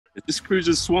Is this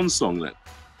Kruis's swan song then?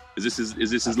 Is this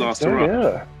his last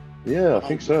hurrah? Yeah, I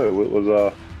think so. It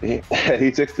was he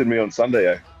texted me on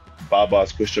Sunday,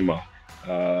 Barbar's question mark,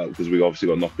 because we obviously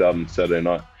got knocked out on Saturday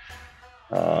night,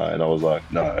 and I was like,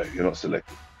 no, you're not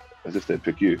selected, as if they'd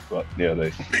pick you, but yeah,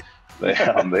 they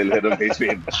let him. He's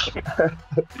been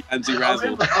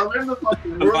anti-razzle.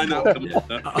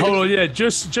 Hold on, yeah,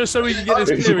 just so we can get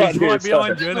this clear, he's right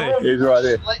behind you, isn't he? He's right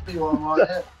here.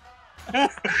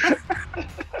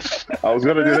 I was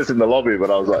gonna do this in the lobby, but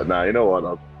I was like, nah, you know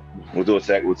what? We'll do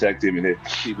we'll tag team in here.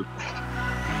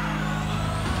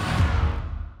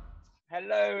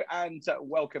 Hello and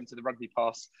welcome to the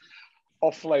RugbyPass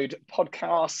Offload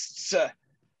podcast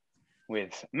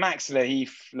with Max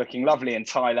Laheath looking lovely in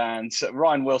Thailand,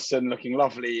 Ryan Wilson looking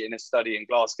lovely in his study in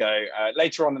Glasgow.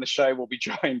 Later on in the show, we'll be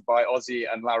joined by Aussie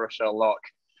and Rochelle Locke,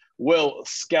 Will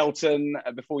Skelton.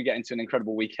 Before we get into an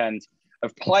incredible weekend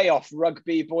of playoff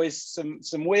rugby, boys,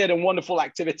 some weird and wonderful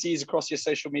activities across your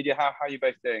social media. How are you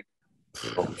both doing?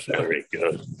 Oh, very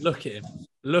good. Look at him.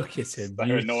 So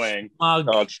annoying.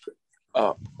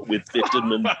 With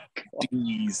vitamin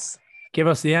D's. Give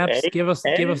us the abs. Give us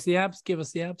the abs. Give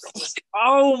us the abs.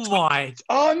 Oh my!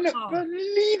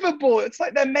 Unbelievable! It's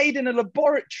like they're made in a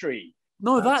laboratory.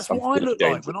 No, that's what I look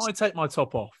like when I take my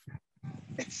top off.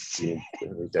 Yeah,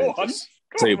 very dangerous.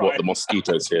 Tell you what, the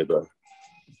mosquitoes here though,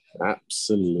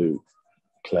 absolute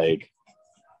plague.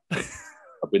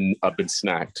 I've been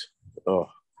snagged. Oh,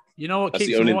 you know what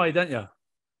keeps them away, don't you?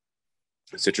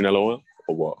 Citronella oil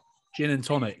or what? Gin and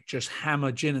tonic. Just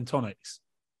hammer gin and tonics.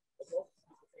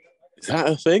 Is that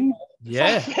a thing?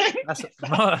 Yeah, that's a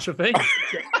thing.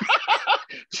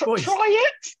 Try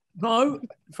it. No,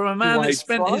 from a man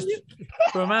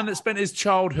that spent his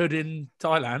childhood in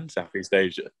Thailand, Southeast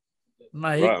Asia.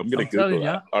 Mate, right, I'm gonna Google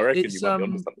that. I reckon you might be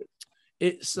onto something.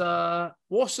 It's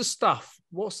what's the stuff?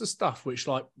 What's the stuff which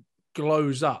like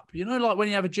glows up? You know, like when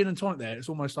you have a gin and tonic there, it's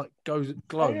almost like glows.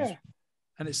 Oh, yeah.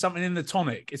 And it's something in the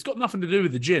tonic. It's got nothing to do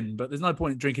with the gin, but there's no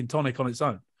point in drinking tonic on its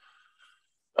own.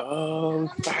 Oh,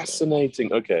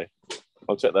 fascinating. Okay,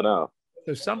 I'll check that out.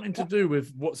 There's something to do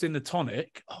with what's in the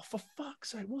tonic. Oh, for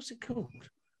fuck's sake, what's it called?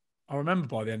 I remember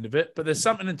by the end of it, but there's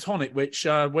something in tonic which,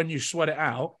 when you sweat it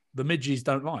out, the midgies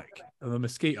don't like, and the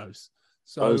mosquitoes.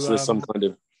 So there's some kind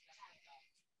of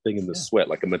thing in the sweat,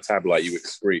 like a metabolite you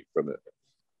excrete from it.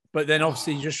 But then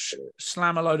obviously you just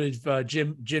slam a load of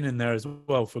gin in there as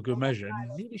well for good measure.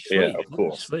 Yeah, of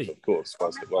course,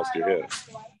 whilst you're here.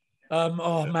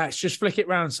 Max, just flick it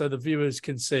round so the viewers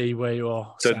can see where you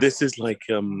are. So this is like,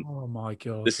 oh my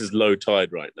God. This is low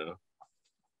tide right now.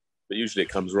 But usually it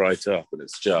comes right up and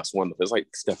it's just wonderful. It's like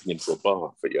stepping into a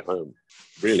bath at your home.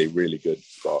 Really, really good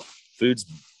bath. Food's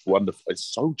wonderful. It's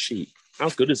so cheap. How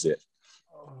good is it?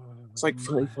 It's like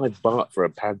 35 baht for a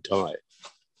pad thai.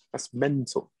 That's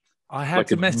mental. I had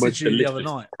to message you the other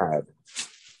night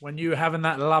when you were having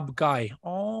that lub guy.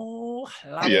 Oh,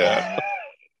 yeah.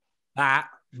 That,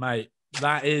 mate,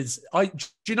 that is... Do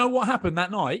you know what happened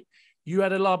that night? You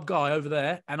had a lub guy over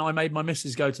there, and I made my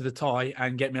missus go to the Thai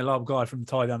and get me a lub guy from the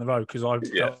Thai down the road because I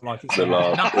felt like it's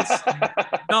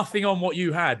nothing on what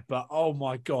you had, but oh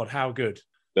my God, how good.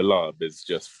 The lub is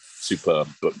just superb,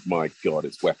 but my God,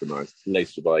 it's weaponized.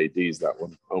 Laced with IEDs, that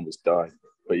one. I almost died.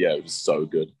 But yeah, it was so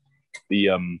good. The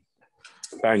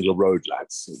Bangla Road,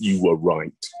 lads, you were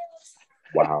right.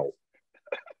 Wow.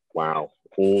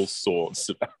 All sorts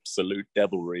of absolute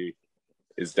devilry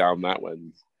is down that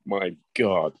one. My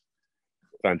God.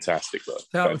 Fantastic,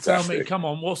 though. Tell me, come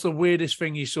on, what's the weirdest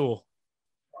thing you saw?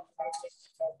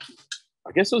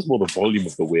 I guess it was more the volume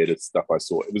of the weirdest stuff I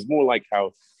saw. It was more like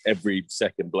how every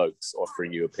second bloke's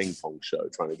offering you a ping pong show,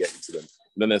 trying to get into them.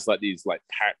 And then there's like these like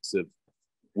packs of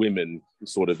women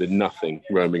sort of in nothing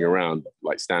roaming around,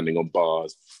 like standing on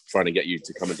bars, trying to get you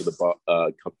to come into the bar,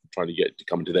 trying to get to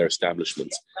come into their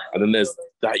establishments. And then there's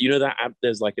that,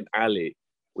 there's like an alley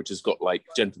which has got like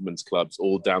gentlemen's clubs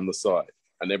all down the side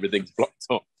and everything's blocked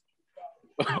off.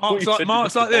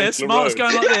 Mark's like this, Mark's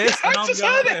going like this, and I'm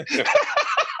going like this.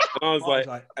 And I was like,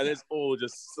 and it's all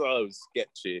just so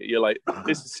sketchy. You're like,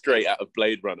 this is straight out of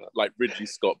Blade Runner, like Ridley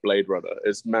Scott Blade Runner.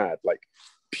 It's mad, like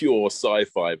pure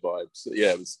sci-fi vibes.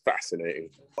 Yeah, it was fascinating.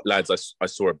 Lads, I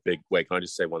saw a big, wait, can I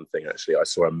just say one thing actually? I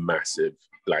saw a massive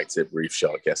black tip reef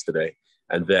shark yesterday.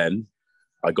 And then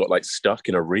I got like stuck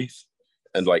in a reef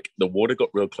and like the water got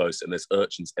real close and there's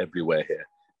urchins everywhere here.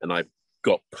 And I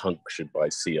got punctured by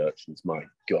sea urchins. My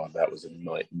God, that was a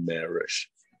nightmarish,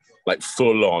 like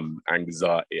full-on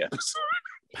anxiety episode.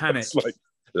 Panic. It's like,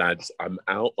 lads, I'm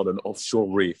out on an offshore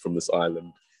reef from this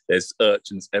island. There's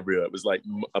urchins everywhere. It was like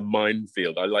a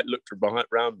minefield. I like looked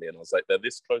around me and I was like, they're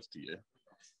this close to you.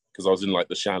 Because I was in like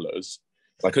the shallows.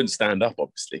 I couldn't stand up,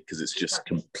 obviously, because it's just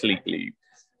completely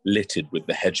littered with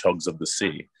the hedgehogs of the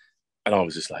sea. And I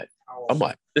was just like,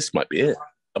 this might be it.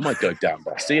 I might go down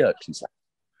by sea urchins.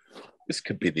 This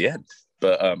could be the end.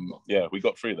 But yeah, we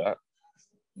got through that.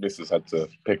 Mrs. had to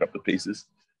pick up the pieces.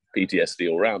 PTSD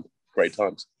all round. Great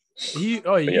times. You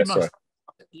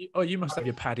must have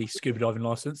your Paddy scuba diving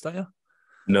license, don't you?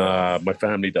 Nah, my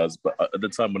family does. But at the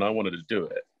time when I wanted to do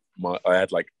it, I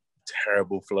had like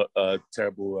terrible,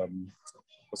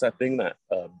 what's that thing that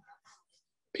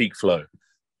peak flow?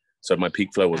 So my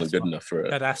peak flow wasn't good enough for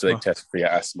it. So they tested for your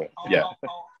asthma. Yeah,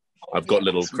 I've got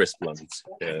little crisp lungs.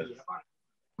 Yeah,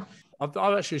 I've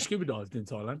actually scuba dived in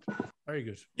Thailand. Very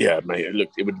good. Yeah, mate.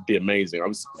 It would be amazing.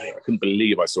 I couldn't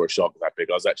believe I saw a shark that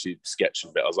big. I was actually sketching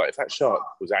a bit. I was like, if that shark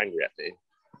was angry at me,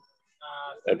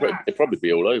 it'd probably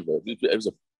be all over. It was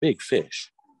a big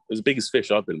fish. It was the biggest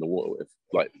fish I've been in the water with.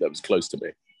 Like that was close to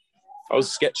me. I was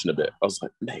sketching a bit. I was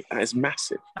like, mate, that is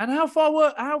massive. And how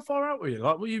far out were you?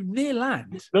 Like, were you near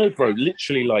land? No, bro.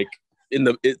 Literally, like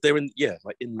they're in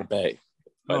the bay.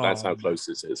 Like, that's how close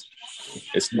this is.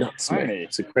 It's nuts, mate.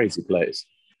 It's a crazy place.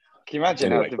 Can you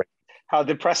imagine how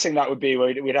depressing that would be?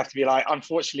 We'd have to be like,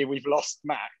 unfortunately, we've lost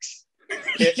Max.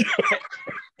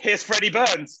 Here's Freddie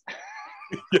Burns.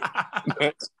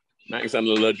 Max had an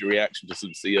allergic reaction to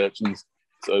some sea urchins.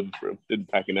 So didn't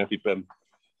pack an EpiPen.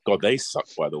 God, they suck,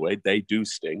 by the way. They do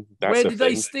sting. That's Where did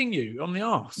they sting you? On the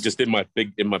arse? Just in my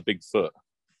big foot.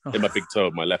 In my big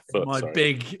toe, my left foot. My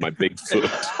big foot.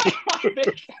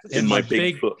 in my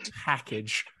big foot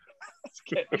package.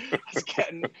 It's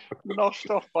getting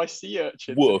noshed off by sea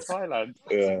urchins in Thailand.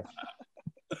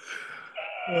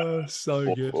 Yeah.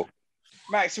 So good.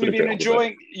 Max, we've been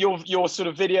enjoying your sort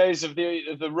of videos of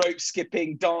the rope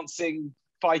skipping, dancing,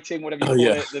 fighting, whatever you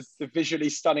call it, the visually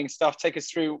stunning stuff. Take us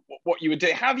through what you were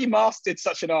doing. How have you mastered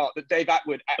such an art that Dave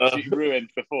Atwood absolutely ruined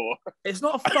before? It's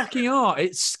not a fucking art.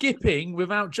 It's skipping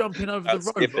without jumping over the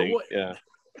rope. Skipping, yeah.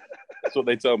 That's what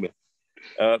they tell me.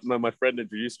 My friend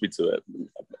introduced me to it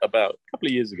about a couple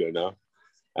of years ago now.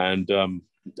 And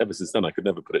ever since then, I could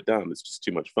never put it down. It's just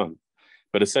too much fun.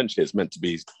 But essentially, it's meant to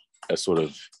be a sort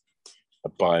of a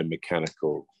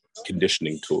biomechanical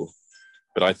conditioning tool.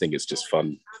 But I think it's just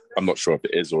fun. I'm not sure if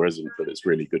it is or isn't, but it's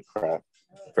really good crap.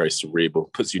 Very cerebral,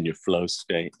 puts you in your flow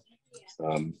state.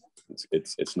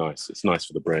 It's nice. It's nice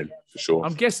for the brain, for sure.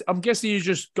 I'm guessing you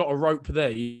just got a rope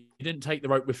there. You didn't take the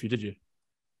rope with you, did you?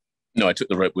 No, I took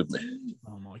the rope with me.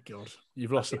 Oh my God.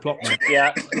 You've lost the plot, mate.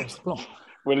 Yeah. You've lost the plot.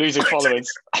 We're losing followers.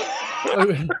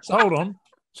 So hold on.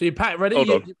 So you packed ready?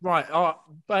 Right. All right,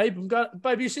 babe.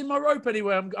 Babe, you seen my rope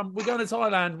anywhere? We're going to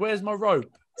Thailand. Where's my rope?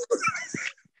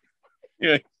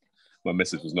 Yeah. My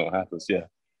missus was not happy. Yeah.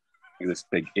 This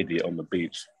big idiot on the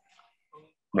beach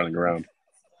running around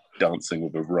dancing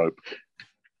with a rope.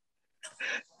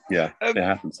 Yeah, it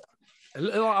happens.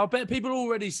 I bet people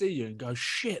already see you and go,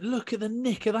 shit, look at the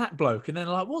nick of that bloke. And then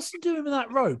like, what's he doing with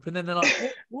that rope? And then they're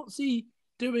like, what's he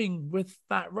doing with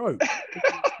that rope?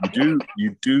 You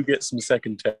do get some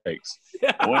second takes.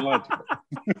 Yeah. I won't lie to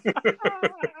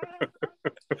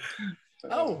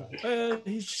you.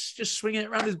 He's just swinging it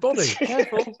around his body.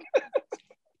 Careful.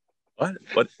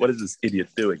 What is this idiot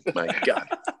doing? My God.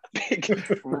 Big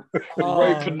rope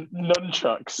and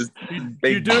nunchucks.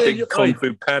 Big Kung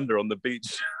Fu Panda on the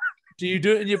beach. Do you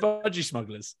do it in your budgie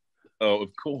smugglers? Oh,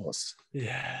 of course.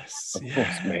 Yes. Of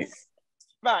course, mate.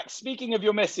 Max, speaking of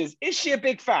your missus, is she a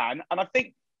big fan? And I've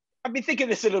been thinking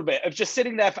this a little bit of just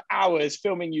sitting there for hours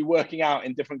filming you working out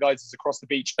in different guises across the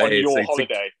beach on your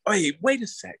holiday. Wait a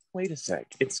sec.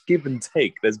 It's give and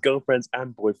take. There's girlfriends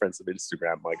and boyfriends of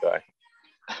Instagram, my guy.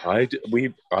 I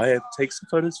take some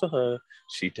photos for her.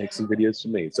 She takes some videos for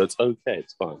me. So it's okay.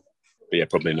 It's fine. But yeah,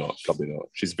 probably not.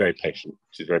 She's very patient.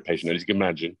 As you can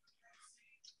imagine.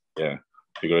 Yeah.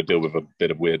 You got to deal with a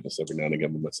bit of weirdness every now and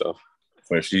again with myself.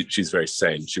 Where she's very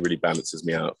sane. She really balances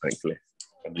me out, thankfully.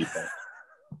 I need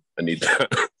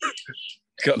that.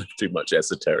 Can't have too much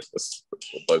esotericness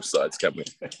on both sides, can we?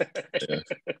 Yeah.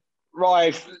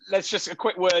 Right, let's just a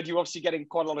quick word. You're obviously getting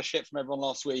quite a lot of shit from everyone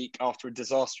last week after a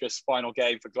disastrous final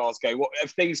game for Glasgow. What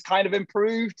have things kind of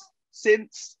improved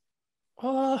since?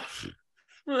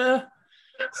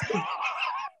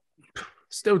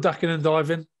 Still ducking and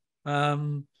diving.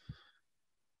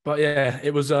 But yeah,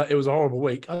 it was a horrible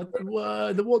week.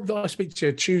 What did I speak to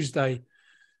you Tuesday?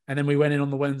 And then we went in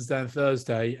on the Wednesday and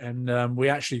Thursday, and we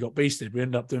actually got beasted. We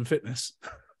ended up doing fitness.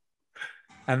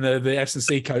 And the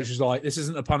S&C coach was like, this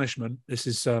isn't a punishment. This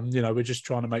is, we're just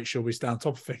trying to make sure we stay on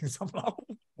top of things. I'm like,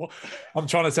 what? I'm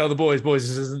trying to tell the boys,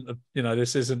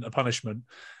 this isn't a punishment.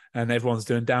 and everyone's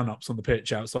doing down-ups on the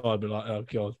pitch outside. I'd be like, oh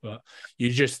God, but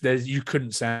you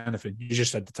couldn't say anything. You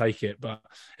just had to take it. But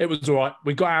it was all right.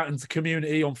 We got out into the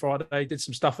community on Friday, did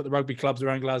some stuff at the rugby clubs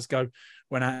around Glasgow,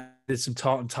 went out, did some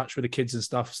tartan touch with the kids and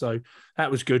stuff. So that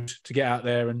was good to get out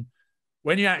there. And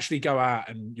when you actually go out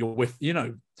and you're with,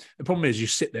 the problem is you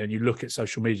sit there and you look at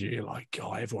social media, you're like,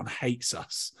 God, everyone hates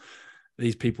us.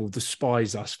 These people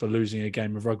despise us for losing a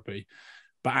game of rugby.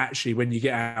 But actually, when you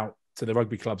get out to the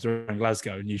rugby clubs around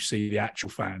Glasgow and you see the actual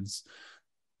fans,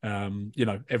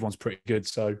 everyone's pretty good.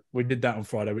 So we did that on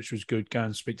Friday, which was good. Go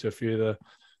and speak to a few of the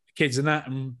kids and that,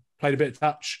 and played a bit of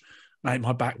touch. Mate,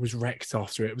 my back was wrecked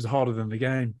after it. It was harder than the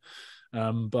game.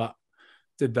 But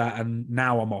did that, and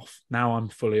now I'm off. Now I'm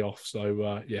fully off.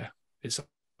 So, it's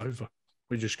over.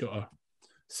 We just got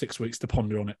 6 weeks to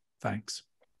ponder on it. Thanks.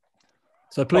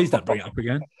 So please don't bring it up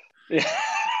again. Yeah.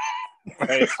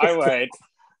 Right, I won't.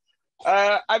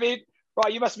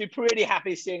 Right, you must be pretty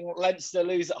happy seeing Leinster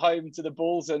lose at home to the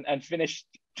Bulls and finish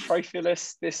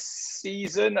trophyless this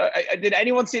season. Did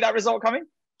anyone see that result coming?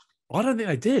 I don't think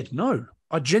they did, no.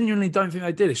 I genuinely don't think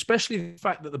they did, especially the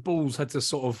fact that the Bulls had to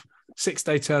sort of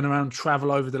 6-day turnaround,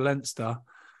 travel over to Leinster.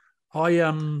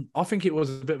 I think it was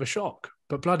a bit of a shock,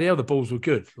 but bloody hell, the Bulls were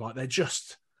good. Like, they're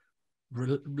just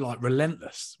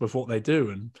relentless with what they do.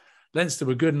 And Leinster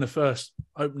were good in the first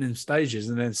opening stages,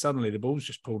 and then suddenly the Bulls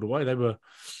just pulled away. They were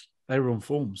on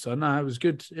form. So no, it was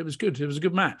good. It was good. It was a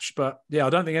good match. But yeah, I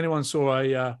don't think anyone saw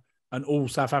an all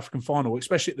South African final,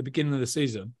 especially at the beginning of the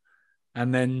season.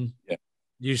 And then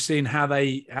you've seen how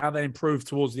they improved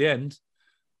towards the end.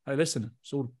 Hey, listen,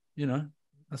 it's all,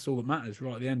 that's all that matters.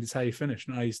 Right at the end is how you finish,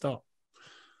 not how you start.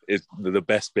 The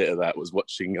best bit of that was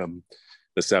watching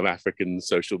the South African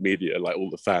social media, like all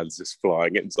the fans just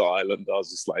flying into Ireland. I was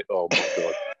just like, oh my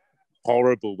God,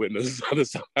 horrible winners are the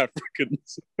South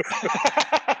Africans.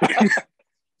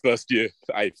 First year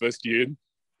in.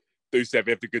 Do have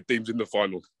the good teams in the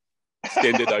final.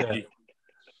 Standard OP.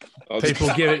 People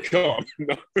give it. Come on.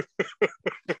 No.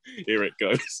 Here it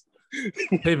goes.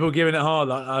 People giving it hard,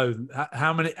 like, oh,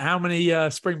 how many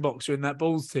Springboks are in that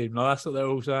Bulls team? Like, that's what they're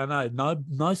all saying.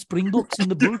 No Springboks in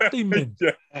the Bulls team, man.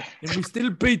 Yeah. And we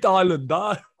still beat Ireland.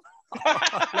 Look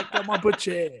at my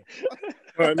butcher.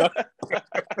 I know.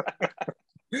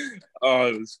 Oh,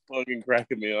 it was fucking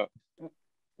cracking me up.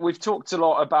 We've talked a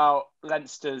lot about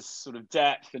Leinster's sort of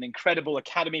depth and incredible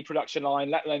academy production line,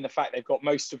 let alone the fact they've got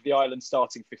most of the island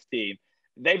starting 15.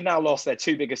 They've now lost their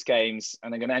two biggest games,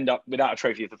 and they're going to end up without a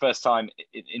trophy for the first time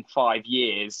in 5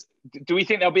 years. Do we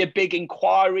think there'll be a big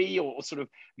inquiry or sort of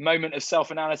moment of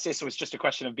self-analysis, or it's just a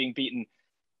question of being beaten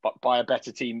by a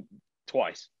better team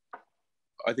twice?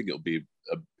 I think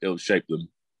it'll shape them,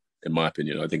 in my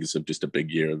opinion. I think it's just a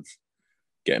big year of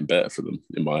getting better for them,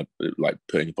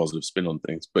 putting a positive spin on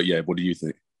things. But yeah, what do you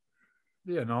think?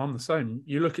 Yeah, no, I'm the same.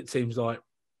 You look at teams like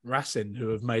Racing, who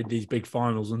have made these big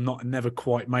finals and never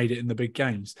quite made it in the big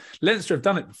games. Leinster have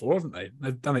done it before, haven't they?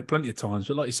 They've done it plenty of times.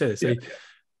 But like you said,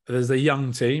 there's a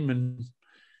young team, and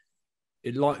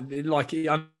I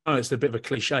know it's a bit of a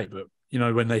cliche, but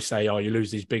when they say, "Oh, you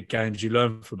lose these big games, you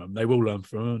learn from them," they will learn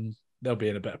from them, and they'll be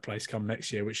in a better place come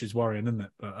next year, which is worrying, isn't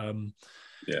it? But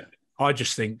I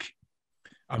just think,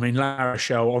 La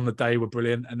Rochelle on the day were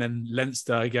brilliant, and then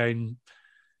Leinster again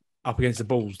up against the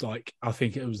Bulls. Like, I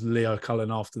think it was Leo Cullen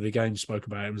after the game spoke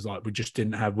about it. It was like,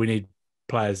 we need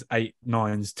players 8,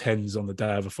 9s, 10s on the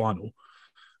day of a final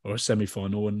or a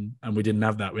semi-final, and we didn't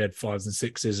have that. We had 5s and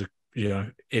 6s,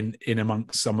 in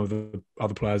amongst some of the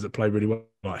other players that played really well.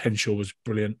 Like Henshaw was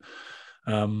brilliant.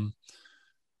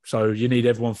 So you need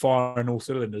everyone firing all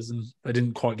cylinders, and they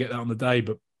didn't quite get that on the day.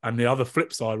 And the other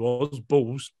flip side was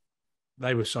Bulls.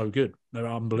 They were so good. They were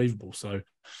unbelievable. So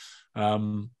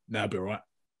that'll be all right.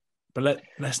 But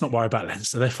let's not worry about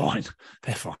Leinster. They're fine.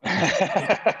 They're fine.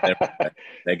 They're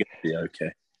going to be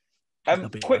okay.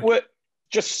 Quick word,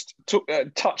 just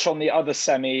to touch on the other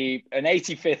semi, an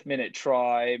 85th minute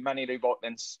try, Manny Lubot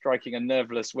then striking a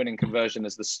nerveless winning conversion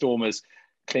as the Stormers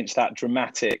clinched that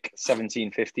dramatic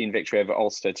 17-15 victory over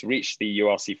Ulster to reach the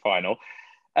URC final.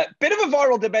 A bit of a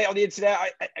viral debate on the internet.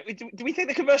 Do we think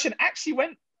the conversion actually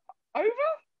went over?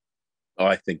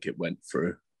 I think it went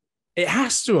through. It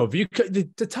has to have. The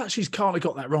touchies can't have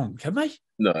got that wrong, can they?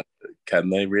 No, can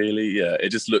they really? Yeah, it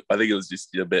just looked. I think it was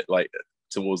just a bit like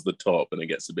towards the top, and it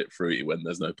gets a bit fruity when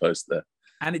there's no post there.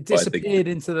 And it disappeared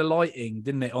into the lighting,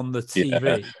 didn't it, on the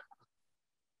TV?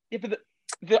 Yeah, but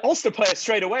the Ulster players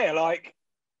straight away are like,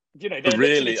 they're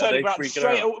really turning around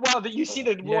straight. Well, you see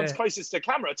the ones closest to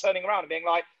camera turning around and being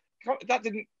like, that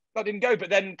didn't go, but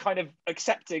then kind of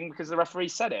accepting because the referee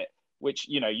said it. Which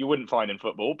you wouldn't find in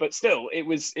football, but still, it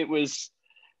was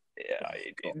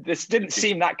this didn't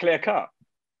seem that clear cut.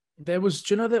 There was,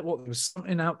 do you know that there was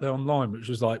something out there online which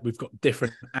was like, we've got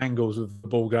different angles of the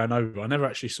ball going over. I never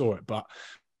actually saw it, but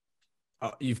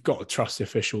you've got to trust the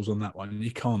officials on that one.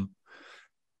 You can't.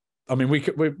 I mean,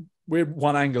 we're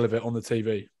one angle of it on the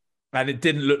TV, and it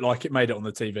didn't look like it made it on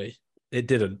the TV. It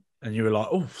didn't, and you were like,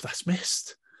 "Oh, that's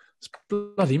missed. It's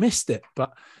bloody missed it."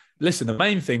 But listen, the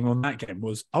main thing on that game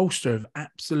was Ulster have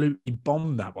absolutely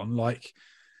bombed that one. Like,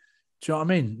 do you know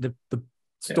what I mean? The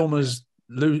Stormers.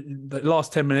 The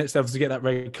last 10 minutes, they have to get that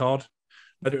red card.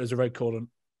 Whether it was a red card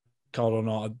or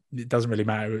not, it doesn't really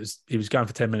matter. He was going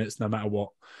for 10 minutes no matter what.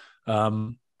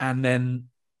 And then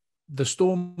the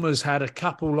Stormers had a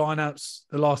couple lineouts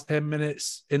the last 10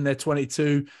 minutes in their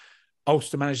 22.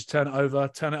 Ulster managed to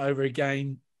turn it over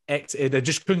again. They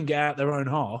just couldn't get out their own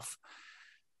half.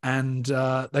 And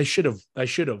they should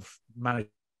have managed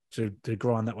to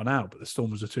grind that one out, but the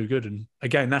Stormers are too good. And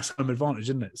again, that's home advantage,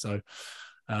 isn't it? So,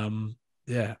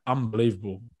 yeah,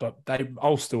 unbelievable. But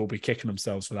Ulster will be kicking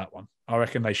themselves for that one. I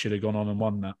reckon they should have gone on and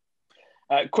won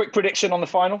that. Quick prediction on the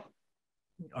final?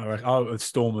 I reckon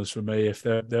Stormers for me. If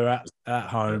they're at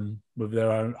home with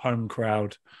their own home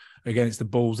crowd against the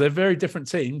Bulls, they're very different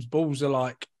teams. Bulls are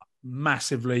like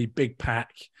massively big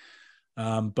pack,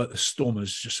 but the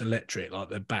Stormers just electric. Like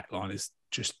their back line is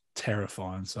just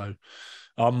terrifying. So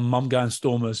I'm going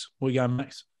Stormers. What are you going,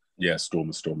 Max? Yeah,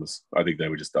 Stormers. I think they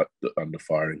were just under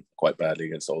firing quite badly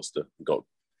against Ulster. Got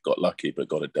lucky, but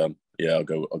got it done. Yeah, I'll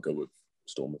go with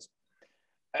Stormers.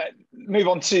 Move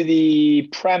on to the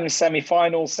Prem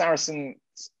semi-final. Saracens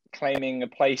claiming a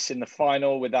place in the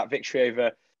final with that victory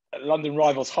over London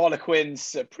rivals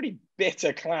Harlequins. A pretty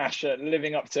bitter clash,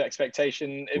 living up to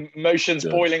expectation. Emotions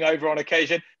boiling over on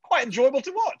occasion. Quite enjoyable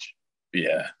to watch.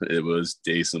 Yeah, it was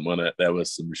decent, wasn't it? There were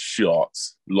some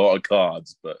shots, a lot of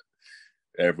cards, but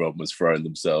everyone was throwing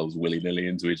themselves willy-nilly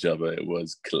into each other. It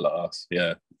was class.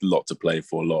 Yeah, a lot to play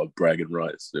for, a lot of bragging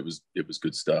rights. It was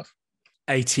good stuff.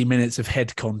 80 minutes of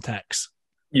head contacts.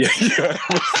 Yeah.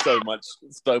 so much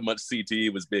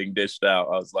CTE was being dished out.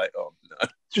 I was like, oh no.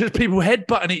 Just people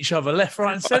headbutting each other left,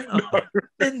 right, and centre.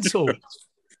 Mental.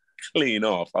 Clean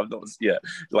off.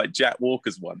 Like Jack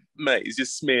Walker's one. Mate, he's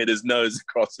just smeared his nose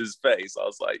across his face. I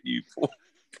was like, you poor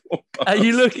and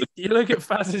you look at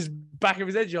Faz's back of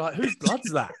his head, you're like, whose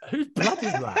blood's that? Whose blood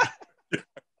is that?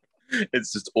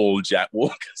 It's just all Jack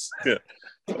Walker's.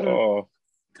 Oh,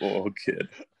 poor kid.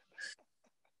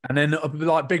 And then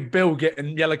like Big Bill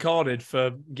getting yellow carded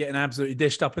for getting absolutely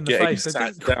dished up in the face.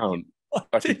 Sat down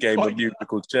like a game of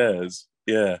musical chairs.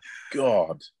 Yeah.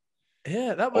 God.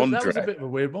 Yeah, that was a bit of a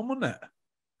weird one, wasn't it?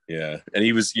 Yeah. And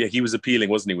he was appealing,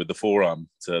 wasn't he, with the forearm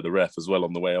to the ref as well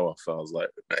on the way off. I was like,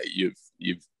 mate,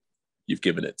 you've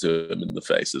given it to him in the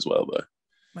face as well, though.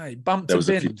 Mate, bumped him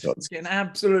in, getting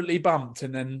absolutely bumped,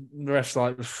 and then the ref's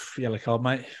like, yellow card,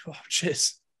 mate. Oh,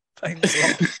 cheers. Thanks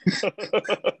a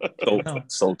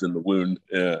lot. Salt in the wound.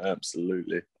 Yeah,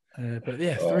 absolutely. But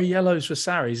yeah, 3 yellows for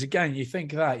Sarries. Again, you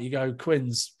think of that, you go,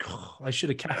 Quins, they should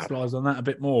have capitalised on that a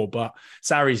bit more, but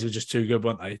Sarries were just too good,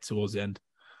 weren't they, towards the end?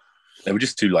 They were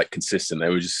just too consistent. They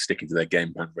were just sticking to their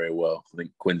game plan very well. I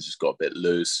think Quins just got a bit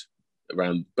loose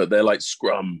around, but their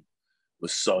scrum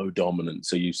was so dominant.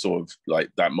 So you sort of like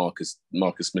that Marcus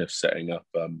Smith setting up.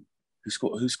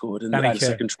 Who scored in the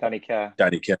second try?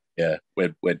 Danny Kerr, yeah,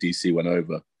 where DC went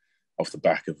over off the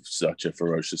back of such a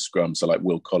ferocious scrum. So like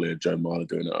Will Collier, Joe Marler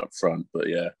doing it up front. But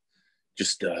yeah,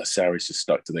 just Sarries just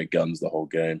stuck to their guns the whole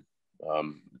game.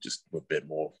 Just a bit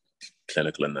more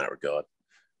clinical in that regard.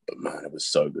 But man, it was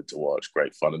so good to watch.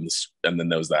 Great fun. And then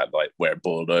there was that where it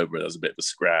boiled over. There was a bit of a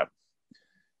scrap.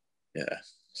 Yeah.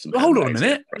 Well, hold on a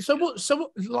minute. So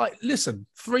what? Listen,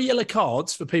 3 yellow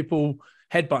cards for people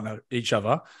headbutting each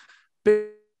other.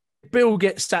 Bill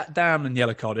gets sat down and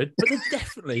yellow carded, but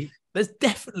there's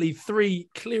definitely 3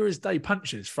 clear as day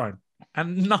punches thrown,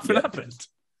 and nothing happened.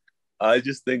 I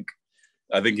think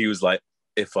he was like,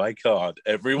 if I card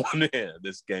everyone here,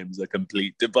 this game's a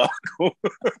complete debacle.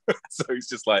 So he's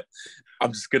just like,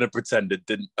 I'm just gonna pretend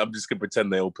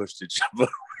they all pushed each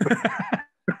other.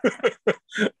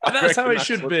 And that's how it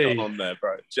should be. On there,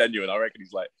 bro. Genuine. I reckon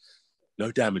he's like,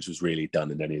 no damage was really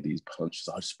done in any of these punches.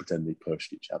 I just pretend they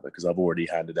pushed each other because I've already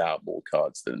handed out more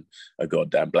cards than a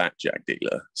goddamn blackjack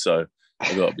dealer. So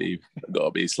I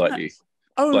gotta be slightly.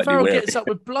 Owen Farrell gets up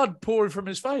with blood pouring from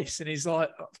his face, and he's like,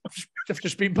 "I've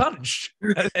just been punched."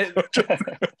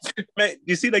 Mate,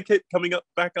 you see, they keep coming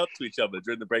back up to each other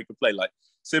during the break of play. Like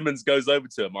Simmons goes over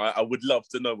to him. I would love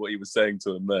to know what he was saying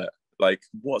to him there. Like,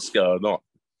 what's going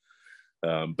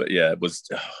on? But yeah, it was.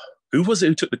 Who was it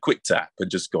who took the quick tap and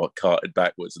just got carted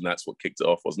backwards, and that's what kicked it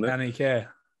off, wasn't it? Danny Kerr.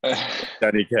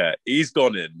 Danny Kerr, he's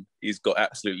gone in. He's got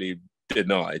absolutely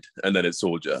denied, and then it's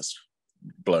all just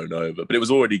blown over. But it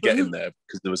was already getting there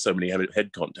because there were so many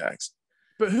head contacts.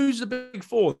 But who's the big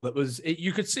four that was?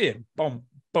 You could see him. Boom,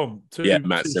 boom.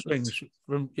 Matt two Simmons. swings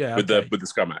from with the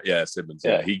scrum out. Yeah, Simmons.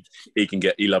 Yeah, he can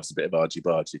get. He loves a bit of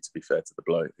argy-bargy. To be fair to the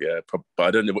bloke, yeah. But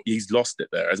I don't know. He's lost it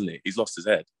there, hasn't he? He's lost his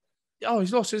head. Oh,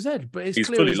 he's lost his head, but he's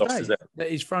clear fully as lost day his head.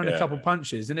 that he's thrown a couple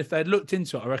punches. And if they'd looked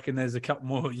into it, I reckon there's a couple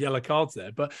more yellow cards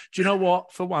there. But do you know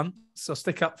what? For once, I'll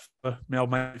stick up for my old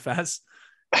mate Faz.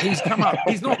 He's come up.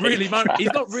 He's not really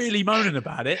moaning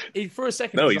about it. For a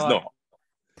second, he's not.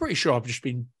 Pretty sure I've just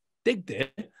been digged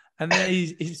it, and then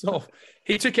he's off.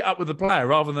 He took it up with the player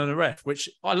rather than the ref, which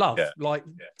I love.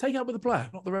 Take it up with the player,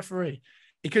 not the referee.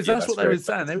 Because that's what they were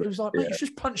saying. It was like, mate, you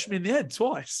just punched me in the head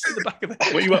twice in the back of the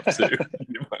head. What are you up to?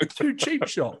 2 cheap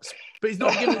shots. But he's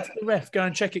not giving it to the ref. Go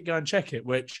and check it,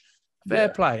 which fair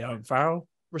play, Owen Farrell.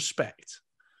 Respect.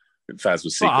 Faz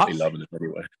was secretly loving it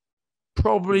anyway.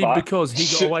 Probably because he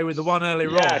got away with the one earlier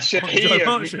on. Should he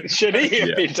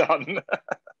have been done?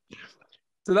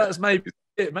 So that's maybe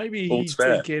it. Maybe he's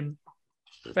thinking,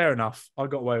 fair enough. I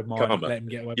got away with mine. Let him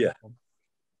get away with one.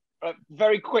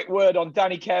 Very quick word on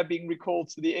Danny Kerr being recalled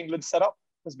to the England setup.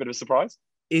 That's a bit of a surprise.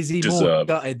 Is he more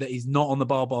gutted that he's not on the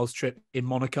Barbarians trip in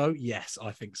Monaco? Yes,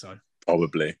 I think so.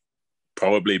 Probably,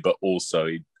 but also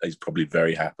he's probably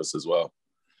very happy as well.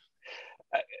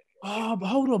 But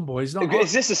hold on, boys.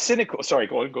 Is this a cynical? Sorry,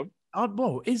 go on.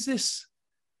 Well, is this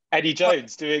Eddie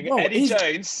Jones doing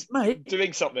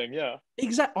something? Yeah,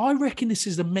 exactly. I reckon this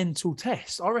is a mental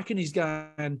test. I reckon he's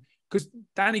going because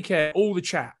Danny Kerr, all the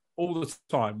chat all the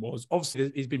time was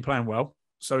obviously he's been playing well,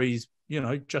 so he's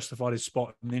justified his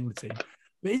spot in the England team.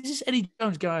 But is this Eddie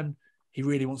Jones going? He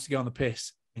really wants to go on the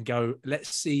piss and go. Let's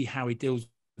see how he deals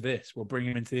with this. We'll bring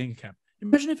him into the England camp.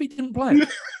 Imagine if he didn't play.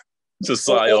 It's a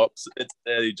psyops. It's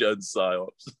Eddie Jones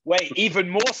psyops. Wait, even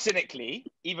more cynically,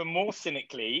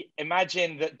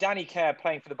 imagine that Danny Kerr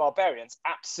playing for the Barbarians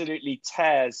absolutely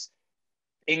tears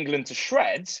England to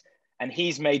shreds, and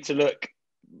he's made to look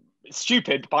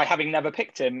stupid by having never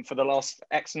picked him for the last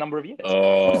X number of years.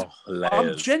 Oh,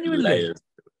 I'm genuinely.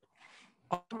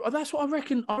 That's what I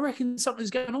reckon. I reckon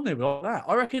something's going on there with that.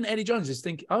 I reckon Eddie Jones is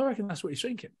thinking. I reckon that's what he's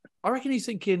thinking. I reckon he's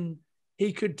thinking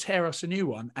he could tear us a new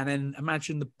one, and then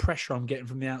imagine the pressure I'm getting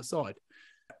from the outside.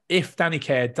 If Danny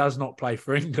Kerr does not play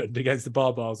for England against the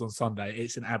Barbars on Sunday,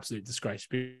 it's an absolute disgrace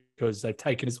because they've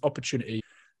taken his opportunity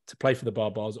to play for the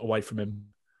Barbars away from him.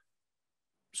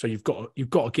 So you've got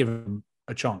to give him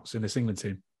a chance in this England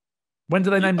team. When do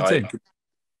they name the team?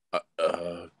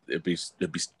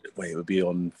 It would be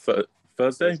on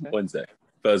Thursday? Wednesday.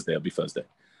 Thursday. It'll be Thursday.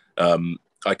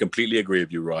 I completely agree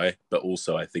with you, Rye, but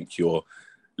also I think you're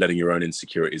letting your own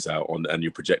insecurities out and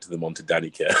you're projecting them onto Danny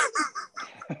Kerr.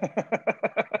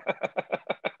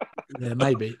 Yeah,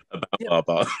 maybe. About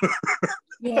Barbar.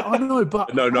 Yeah, I know,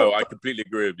 but... No, I completely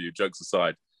agree with you, jokes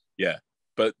aside. Yeah,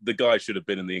 but the guy should have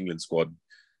been in the England squad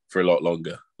for a lot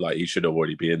longer. Like, he should have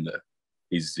already been in there.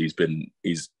 He's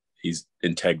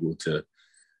integral to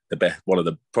the best,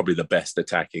 probably the best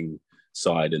attacking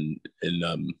side in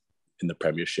the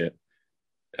Premiership,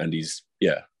 and he's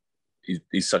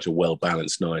such a well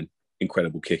balanced 9,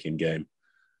 incredible kicking game.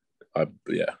 I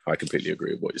completely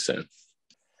agree with what you're saying.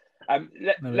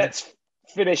 Let's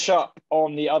finish up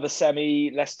on the other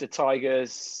semi. Leicester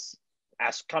Tigers,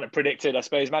 as kind of predicted, I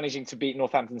suppose, managing to beat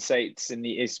Northampton Saints in the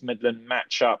East Midland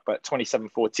matchup at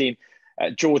 27-14.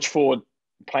 George Ford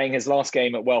playing his last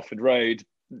game at Welford Road.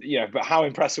 But how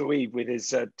impressed were we with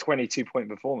his 22-point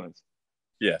performance?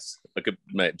 Yes,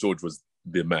 mate, George was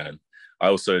the man. I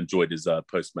also enjoyed his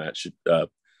post-match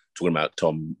talking about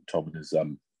Tom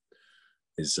and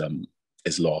his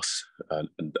loss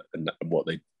and what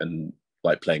they and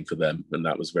like playing for them, and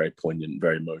that was very poignant,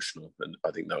 very emotional, and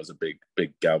I think that was a big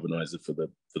galvanizer for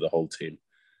the whole team.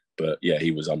 But yeah,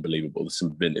 he was unbelievable. There's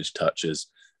some vintage touches.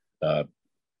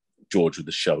 George with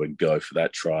the show and go for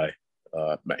that try.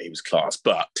 Mate, he was class.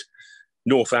 But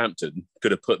Northampton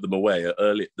could have put them away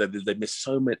early. They missed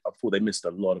so many. I thought they missed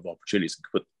a lot of opportunities.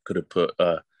 Could have put.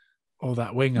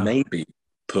 That winger. Maybe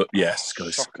put. Yes,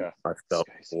 Skosa. I felt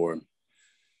for him.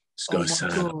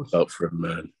 Skosa felt for him,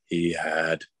 man. He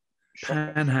had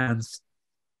pan hands.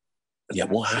 Yeah,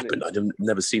 what happened? I've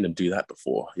never seen him do that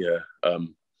before. Yeah.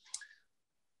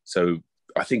 So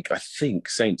I think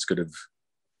Saints could have.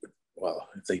 Well,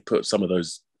 if they put some of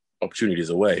those opportunities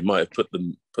away, might have put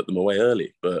them away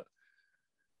early. But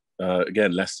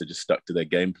again, Leicester just stuck to their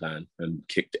game plan and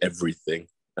kicked everything,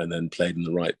 and then played in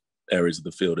the right areas of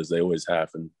the field as they always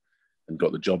have, and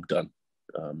got the job done.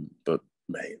 But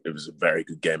mate, it was a very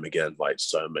good game again. Like,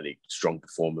 so many strong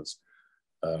performers.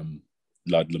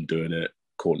 Ludlam doing it,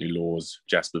 Courtney Laws,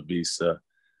 Jasper Visa.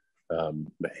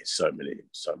 So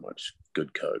much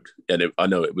good code. And I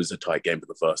know it was a tight game for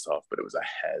the first half, but it was a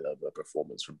hell of a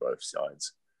performance from both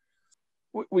sides.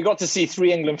 We got to see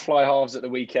 3 England fly halves at the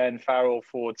weekend: Farrell,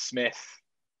 Ford, Smith.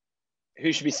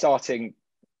 Who should be starting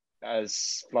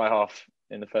as fly half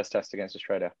in the first test against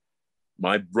Australia?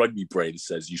 My rugby brain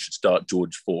says you should start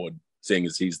George Ford, seeing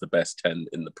as he's the best 10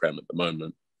 in the Prem at the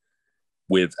moment.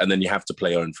 And then you have to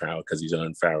play Owen Farrell because he's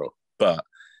Owen Farrell. But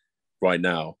right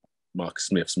now, Marcus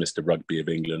Smith's Mr. Rugby of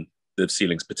England. The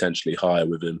ceiling's potentially higher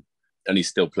with him, and he's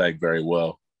still playing very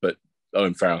well. But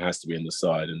Owen Farrell has to be in the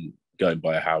side, and going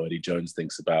by how Eddie Jones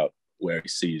thinks about where he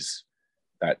sees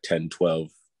that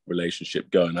 10-12 relationship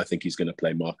going, I think he's going to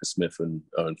play Marcus Smith and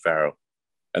Owen Farrell.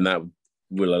 And that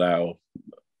will allow,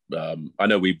 I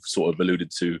know we've sort of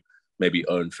alluded to maybe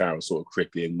Owen Farrell sort of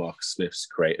crippling Marcus Smith's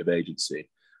creative agency,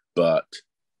 but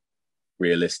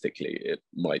realistically, it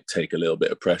might take a little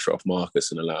bit of pressure off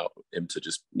Marcus and allow him to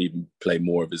just even play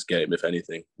more of his game, if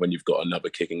anything, when you've got another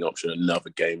kicking option, another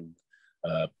game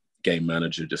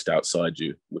manager just outside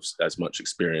you with as much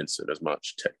experience and as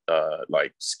much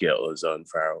skill as Owen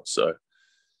Farrell. So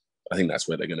I think that's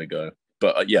where they're going to go.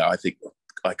 But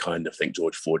I kind of think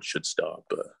George Ford should start,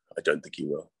 but I don't think he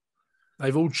will.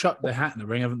 They've all chucked their hat in the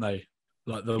ring, haven't they?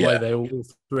 Like the way they all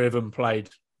 3 of them played.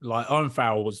 Like Owen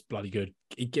Farrell was bloody good.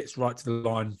 He gets right to the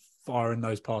line, firing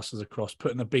those passes across,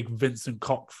 putting a big Vincent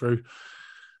Cock through.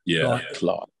 Yeah,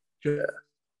 Clark. Yeah.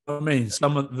 I mean,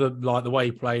 some of the way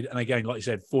he played, and again, like you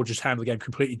said, Ford just handled the game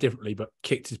completely differently, but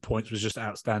kicked his points, was just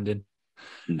outstanding.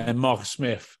 Mm. And Marcus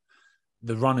Smith,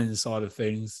 the running side of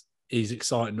things, is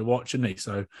exciting to watch, isn't he?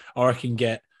 So I reckon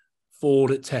get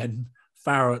Ford at 10,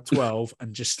 Farrell at 12,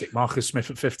 and just stick Marcus Smith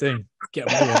at 15. Get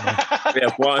them all on there. Yeah,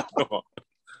 why not?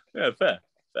 Yeah, fair.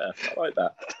 I like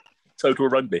that. Total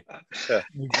rugby. Yeah.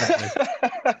 Exactly.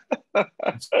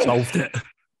 Solved it.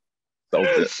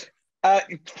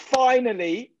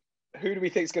 Finally, who do we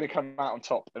think is going to come out on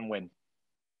top and win?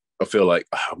 I feel like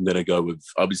I'm going to go with,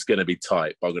 it's going to be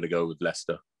tight, but I'm going to go with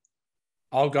Leicester.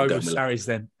 I'll go with Sarries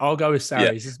then. I'll go with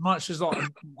Sarries. Yeah. As much as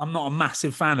I'm not a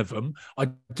massive fan of them, I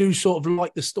do sort of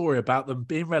like the story about them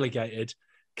being relegated,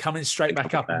 coming straight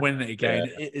back up and winning it again.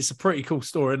 Yeah. It's a pretty cool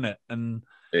story, isn't it? And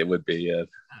it would be, yeah.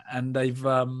 And they've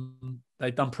done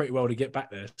pretty well to get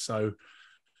back there. So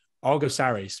I'll go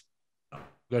Sarries.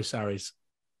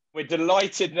 We're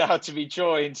delighted now to be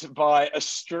joined by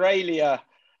Australia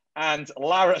and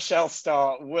La Rochelle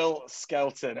star Will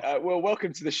Skelton. Will,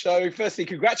 welcome to the show. Firstly,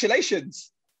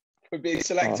 congratulations for being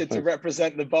selected to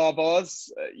represent the Barbars.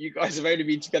 You guys have only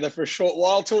been together for a short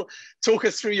while. Talk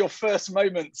us through your first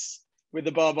moments with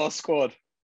the Barbar squad.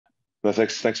 No,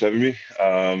 thanks for having me.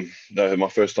 My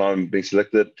first time being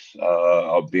selected,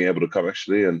 I'll be able to come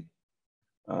actually, and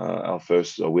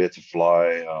we had to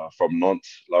fly from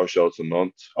Nantes, La Rochelle to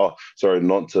Nantes.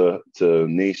 Nantes to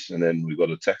Nice, and then we got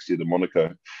a taxi to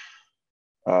Monaco.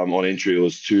 On entry, it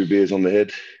was 2 beers on the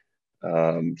head.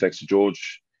 Thanks to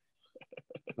George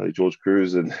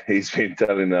Kruis, and he's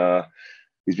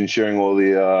been sharing all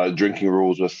the drinking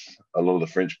rules with a lot of the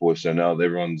French boys. So now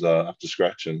everyone's up to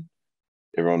scratch and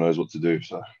everyone knows what to do.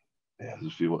 So yeah,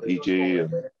 there's a few EG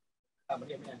and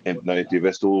no empty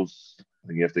vessels. I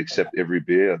think you have to accept every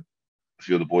beer. A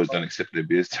few of the boys don't accept their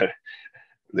beers, so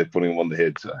they're putting them on the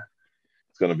head. So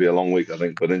it's going to be a long week, I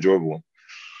think, but an enjoyable one.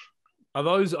 Are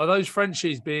those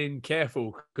Frenchies being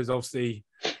careful because obviously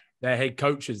their head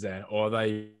coaches there, or are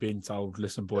they being told,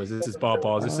 "Listen, boys, this is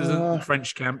Barbars. This isn't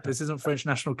French camp. This isn't French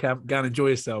national camp. Go and enjoy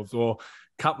yourselves." Or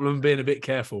a couple of them being a bit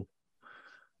careful?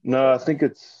 No, I think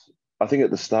at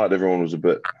the start everyone was a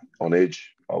bit on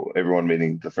edge. Everyone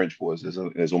meaning the French boys.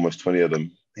 There's almost 20 of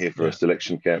them here for a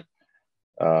selection camp.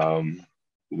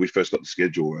 We first got the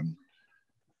schedule, and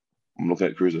I'm looking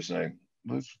at Cruiser saying,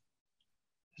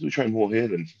 we train more here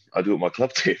than I do at my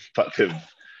club team. But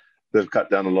they've cut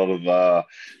down a lot of the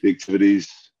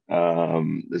activities.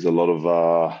 There's a lot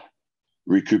of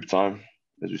recoup time,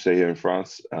 as we say here in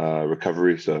France,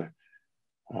 recovery. So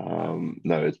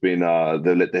no, it's been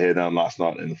they let their hair down last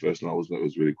night, and the first night was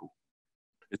really cool.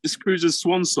 Is this Cruiser's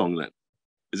swan song then?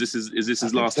 Is this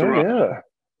his last hurrah?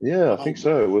 Yeah, I think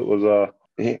so. It was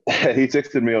he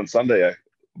texted me on Sunday,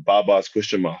 Barbars ?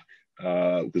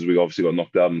 Because we obviously got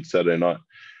knocked out on Saturday night.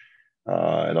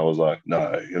 And I was like,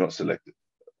 no, you're not selected.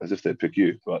 As if they'd pick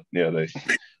you. But yeah, they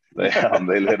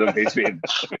let him. He's been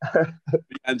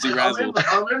anti-razzle.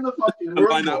 I'm in the fucking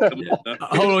room.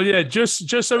 Hold on, yeah, just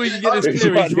so we can get this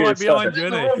clear, he's right behind you,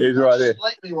 isn't he? He's right here.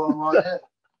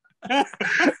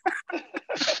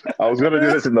 I was going to do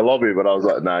this in the lobby, but I was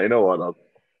like, nah, you know what?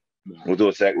 We'll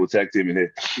do we'll tag team in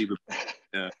here.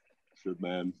 Yeah. Good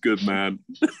man. Good man.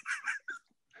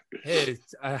 Here,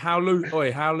 how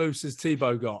loose has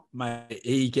Tebow got, mate?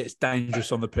 He gets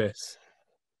dangerous on the piss.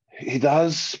 He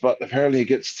does, but apparently he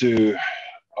gets to.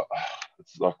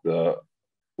 It's like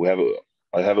we have it.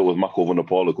 I have it with Mako van der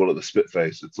Poel. They call it the spit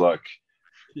face. It's like,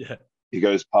 yeah, he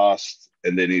goes past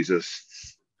and then he doesn't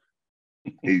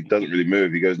really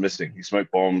move. He goes missing. He smoke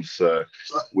bombs.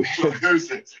 Who's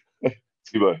it?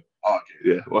 Tebow. Oh, okay.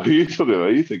 Yeah. What are you talking about? What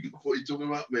are you thinking? I thought you were talking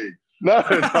about me. No.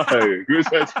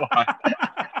 Kruis fine.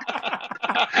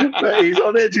 Mate, he's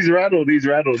on edge. He's rattled.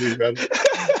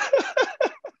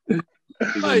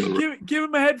 Mate, give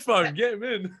him a headphone. Get him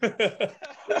in.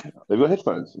 They've got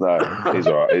headphones. No, he's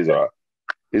all right.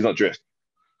 He's not dressed.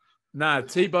 Nah,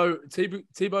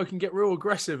 Tebow can get real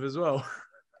aggressive as well.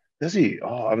 Does he?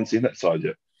 Oh, I haven't seen that side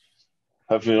yet.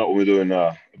 Hopefully not when we're doing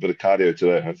a bit of cardio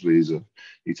today. Hopefully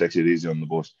he takes it easy on the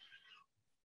boys.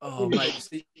 Oh, mate,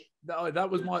 see, that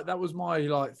was my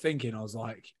like thinking. I was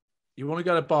like, you want to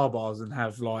go to bars and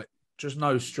have like just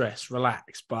no stress,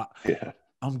 relax. But yeah,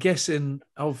 I'm guessing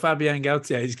Fabien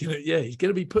Galtier is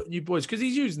gonna be putting you boys, because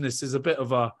he's using this as a bit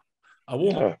of a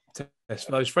warm-up test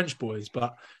for those French boys.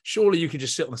 But surely you could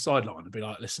just sit on the sideline and be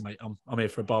like, listen, mate, I'm here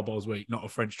for a bars week, not a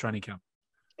French training camp.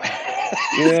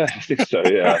 Yeah, I think so.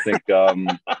 Yeah, I think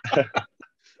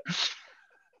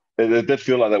it did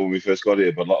feel like that when we first got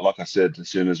here. But like I said, as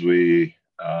soon as we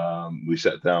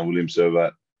sat down, William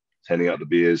Servat handing out the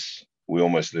beers, we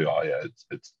almost knew,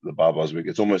 it's the bars week.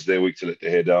 It's almost their week to let their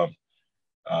hair down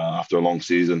after a long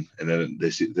season, and then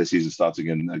their season starts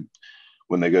again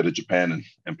when they go to Japan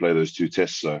and play those 2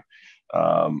 tests. So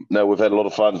no, we've had a lot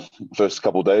of fun the first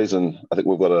couple of days, and I think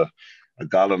we've got a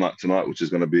gala night tonight, which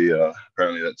is going to be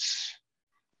apparently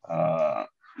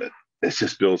it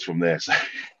just builds from there. So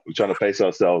we're trying to pace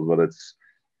ourselves, but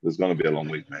there's going to be a long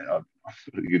week, man.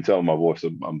 You can tell in my voice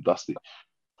I'm dusty.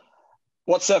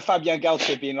 What's Fabien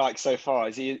Galtier been like so far?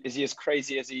 Is he as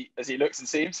crazy as he looks and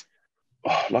seems?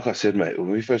 Oh, like I said, mate,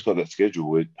 when we first got that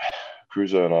schedule,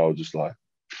 Cruiser and I were just like,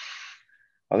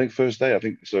 I think first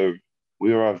day, so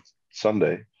we arrived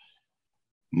Sunday,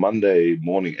 Monday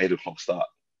morning, 8 o'clock start.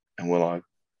 And we're like,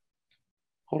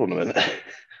 hold on a minute.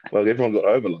 Well, everyone got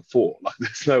over like 4. Like,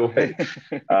 there's no way.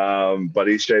 But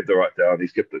he's shaved it right down.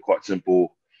 He's kept it quite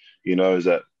simple. He knows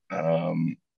that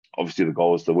obviously the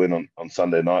goal is to win on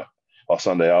Sunday night or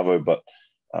Sunday Arvo, but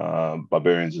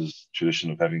Barbarians is tradition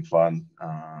of having fun,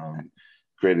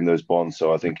 creating those bonds.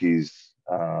 So I think he's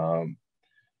letting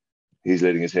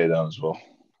his hair down as well.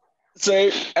 So,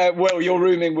 well, you're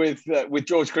rooming with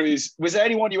George Kruis. Was there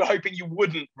anyone you were hoping you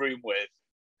wouldn't room with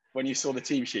when you saw the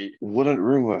team sheet? Wouldn't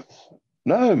room with?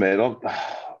 No, man.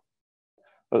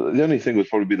 The only thing would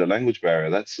probably be the language barrier.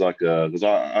 That's like because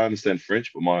I understand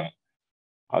French, but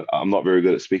I'm not very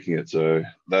good at speaking it. So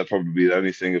that'd probably be the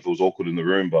only thing if it was awkward in the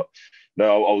room. But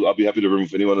no, I'll be happy to room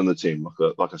with anyone in the team.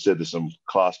 Like I said, there's some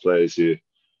class players here.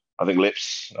 I think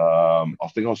Leps. I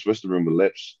think I was supposed to room with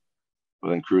Leps, but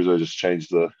then Cruiser just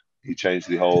changed the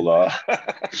whole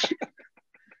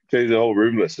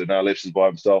room list. And now Leps is by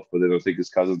himself. But then I think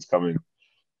his cousin's coming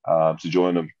to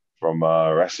join him from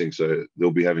Racing, so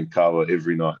they'll be having kava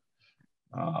every night,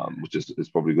 which is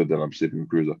probably good that I'm sleeping with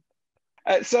Cruiser.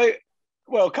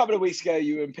 Well, a couple of weeks ago,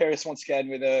 you were in Paris once again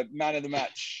with a man of the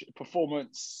match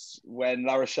performance when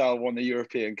La Rochelle won the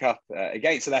European Cup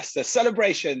against Leicester.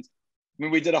 Celebrations. I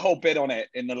mean, we did a whole bit on it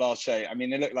in the last show. I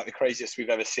mean, it looked like the craziest we've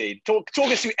ever seen. Talk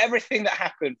us through everything that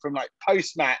happened from like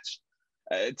post-match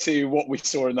to what we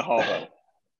saw in the harbour.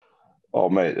 Oh,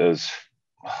 mate,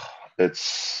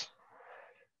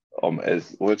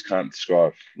 words can't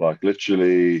describe. Like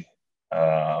literally,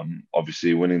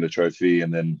 obviously winning the trophy,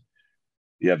 and then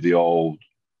you have you're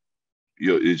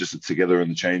just together in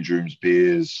the change rooms,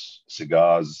 beers,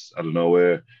 cigars out of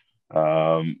nowhere.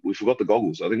 We forgot the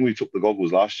goggles. I think we took the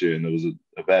goggles last year, and there was a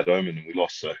bad omen, and we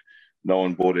lost. So no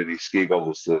one bought any ski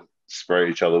goggles to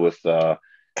spray each other with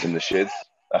in the sheds.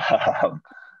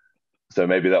 So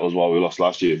maybe that was why we lost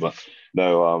last year. But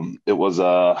no, it was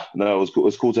cool. It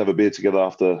was cool to have a beer together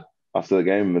after the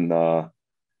game, and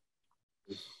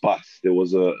but it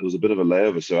was a bit of a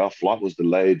layover. So our flight was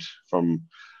delayed from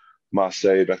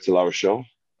Marseille back to La Rochelle.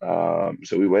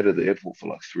 So we waited at the airport for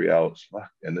like 3 hours,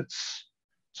 and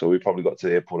so we probably got to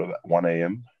the airport about 1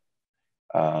 a.m.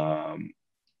 And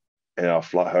our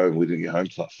flight home, we didn't get home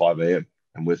till like 5 a.m.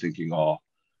 And we're thinking, we'll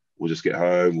just get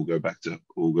home, we'll go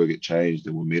get changed,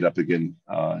 and we'll meet up again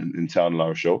in town in La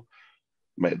Rochelle.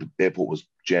 Mate, the airport was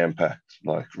jam-packed,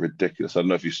 like ridiculous. I don't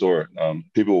know if you saw it.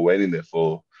 People were waiting there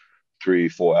for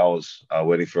 3-4 hours,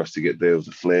 waiting for us to get there with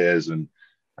the flares. And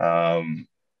no,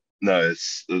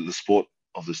 it's the sport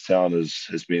of this town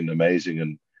has been amazing,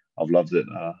 and I've loved it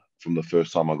from the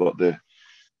first time I got there.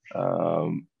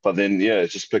 But then, yeah,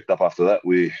 it just picked up after that.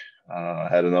 We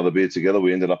had another beer together.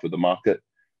 We ended up at the market.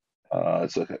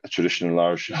 It's like a traditional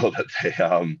Irish show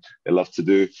that they love to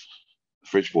do.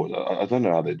 French boys, I don't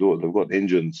know how they do it. They've got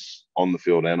engines on the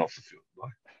field and off the field.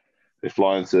 Like, they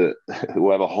fly into,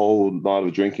 we'll have a whole night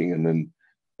of drinking and then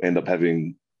end up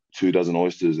having 24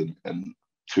 oysters and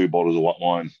 2 bottles of white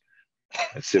wine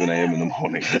at 7 a.m. in the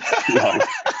morning. Like,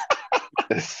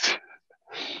 it's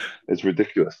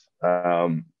ridiculous.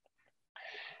 And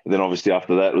then obviously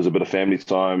after that, it was a bit of family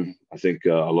time. I think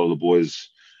a lot of the boys,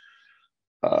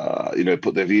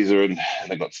 put their visa in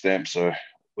and they got stamped. So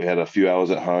we had a few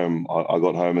hours at home. I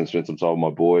got home and spent some time with my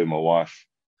boy and my wife.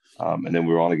 And then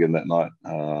we were on again that night.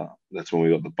 That's when we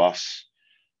got the bus.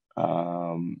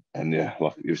 And yeah,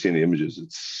 like you've seen the images.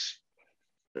 It's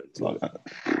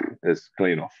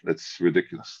clean off. It's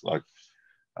ridiculous. Like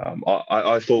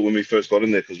I thought when we first got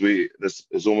in there, because this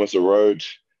is almost a road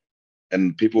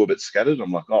and people were a bit scattered.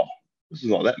 I'm like, oh, this is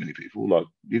not that many people. Like,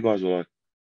 you guys are like,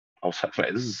 I was like,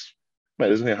 mate, there's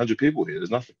only 100 people here.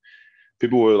 There's nothing.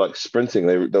 People were like sprinting.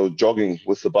 They were jogging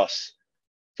with the bus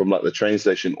from like the train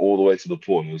station all the way to the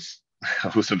port.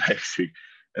 It was amazing.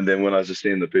 And then when I was just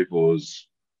seeing the people, it was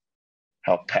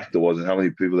how packed it was and how many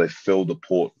people they filled the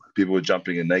port. People were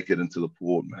jumping in naked into the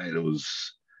port, mate. It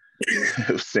was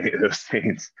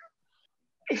scenes.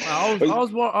 I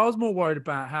was more worried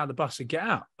about how the bus would get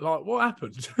out. Like, what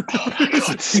happened?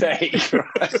 God's sake.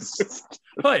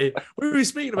 Hey, we were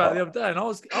speaking about it the other day, and I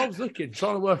was looking,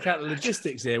 trying to work out the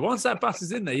logistics here. Once that bus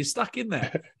is in there, you're stuck in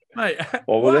there, mate.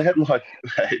 Well, they had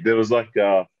there was I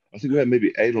think we had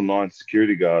maybe 8 or 9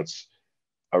 security guards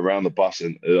around the bus,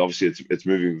 and obviously it's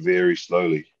moving very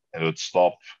slowly, and it would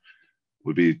stop.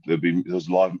 There was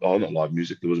not live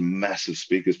music. There was massive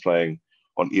speakers playing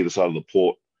on either side of the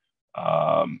port.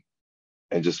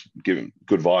 And just giving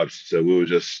good vibes. So we were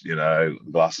just,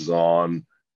 glasses on,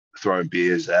 throwing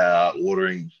beers out,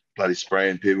 bloody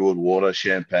spraying people with water,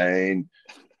 champagne.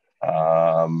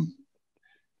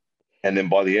 And then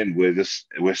by the end,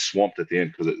 we're swamped at the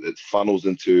end because it funnels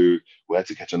into, we had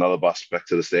to catch another bus back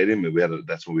to the stadium. And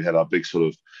that's when we had our big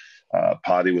sort of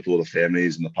party with all the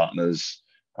families and the partners.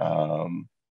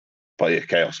 But yeah,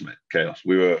 chaos, mate, chaos.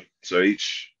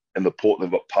 Each in the port, they've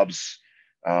got pubs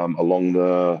along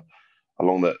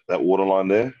that water line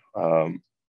there,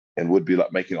 and would be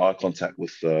like making eye contact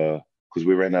with because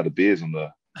we ran out of beers on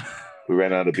the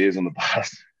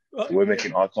bus. So we're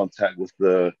making eye contact with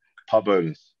the pub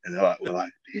owners, and we're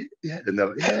like, yeah, and they're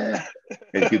like, yeah,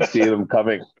 and you could see them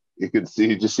coming. You could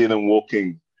just see them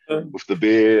walking with the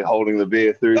beer, holding the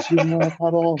beer through.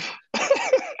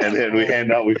 And then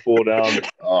we fall down.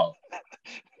 Oh,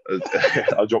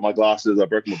 I dropped my glasses. I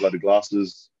broke my bloody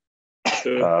glasses.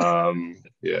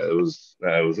 It was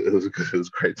a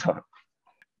great time.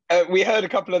 We heard a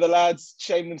couple of the lads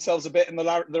shame themselves a bit in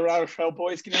the Rochelle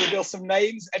boys. Can you reveal some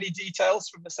names? Any details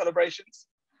from the celebrations?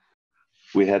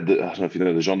 We had I don't know if you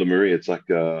know the gendarmerie. It's like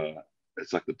the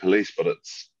police, but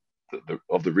it's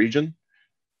of the region.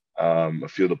 A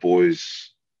few of the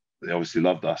boys, they obviously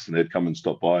loved us, and they'd come and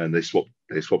stop by, and they swapped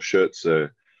shirts. So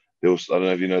I don't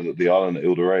know if you know that the island of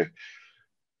Ile de Ré,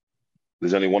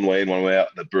 there's only one way in, one way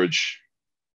out. The bridge,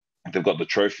 they've got the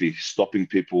trophy stopping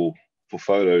people for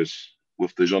photos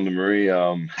with the gendarmerie,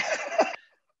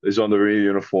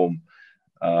 uniform,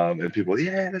 and people,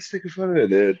 yeah, let's take a photo.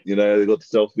 And they got the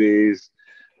selfies.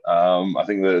 I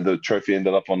think the trophy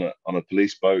ended up on a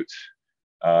police boat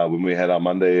when we had our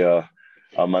Monday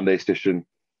session,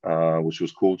 which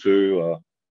was cool too.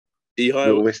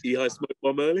 Ehai smoked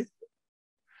one early.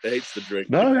 He hates the drink.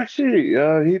 No, actually,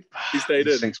 he stayed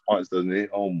in. 6 pints, doesn't he?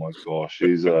 Oh my gosh,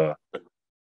 he's one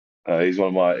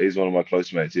of my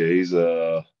close mates. Yeah,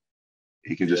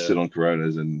 he can just sit on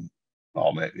Coronas and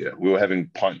we were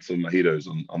having pints of mojitos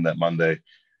on that Monday.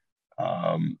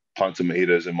 Pints of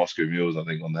mojitos and Moscow mules, I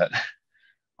think, on that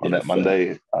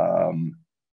Monday.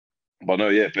 But no,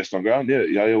 yeah, best on ground. Yeah,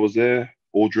 Yaya was there.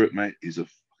 Aldrit, mate, he's a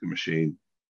fucking machine.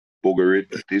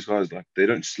 Bulgarid, these guys, like, they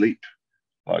don't sleep.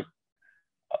 Like,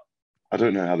 I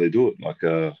don't know how they do it. Like,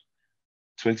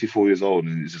 24 years old,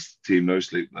 and it's just team no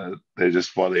sleep. They're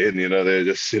just by the end, they're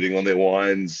just sitting on their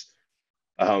wines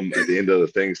at the end of the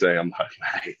thing, saying, "I'm like,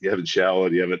 mate, you haven't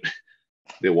showered, you haven't."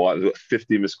 They've got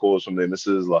 50 missed calls from their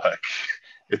missus. Like,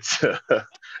 it's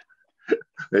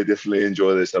they definitely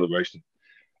enjoy their celebration.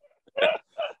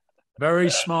 Very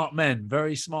smart men.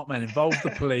 Involve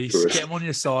the police, Correct. get them on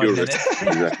your side, and then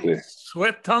Exactly.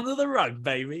 Swept under the rug,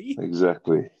 baby.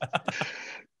 Exactly.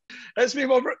 Let's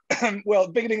move on. Well,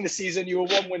 beginning of the season, you were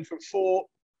 1 win from 4.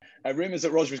 rumours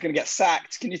that Roger was going to get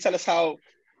sacked. Can you tell us how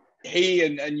he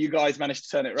and you guys managed to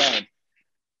turn it around?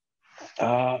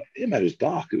 Yeah, mate, it was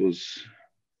dark. It was,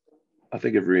 I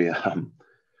think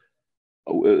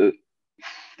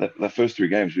that first 3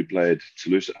 games we played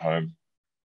Toulouse at home,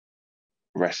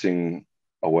 Racing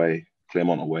away,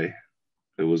 Clermont away.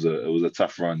 It was a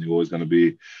tough run. You're always going to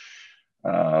be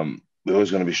we're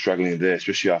always going to be struggling there,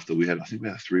 especially after we had a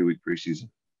 3-week preseason.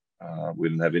 We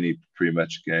didn't have any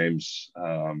pre-match games,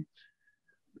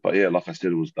 but yeah, like I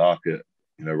said, it was dark.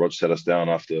 Rod sat us down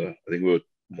after I think we were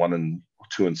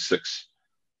 2-6.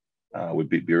 We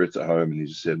beat Biarritz at home, and he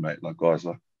just said, "Mate, like guys,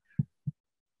 like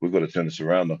we've got to turn this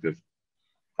around. Like if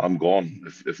I'm gone,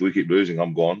 if we keep losing,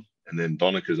 I'm gone, and then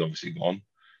Donica's obviously gone,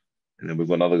 and then we've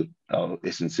got another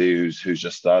S&C who's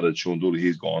just started. Sean Dooley,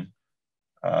 he's gone,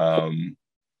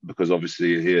 because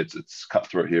obviously here it's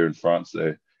cutthroat here in France.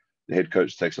 The head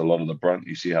coach takes a lot of the brunt.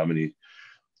 You see how many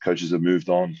coaches have moved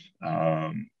on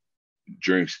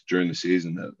during the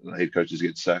season. The head coaches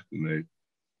get sacked, and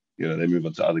they move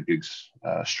on to other gigs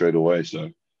straight away.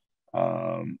 So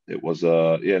it was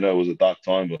it was a dark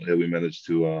time, but we managed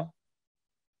to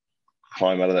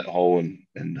climb out of that hole and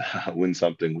win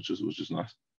something, which was just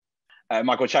nice.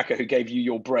 Michael Cheika, who gave you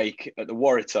your break at the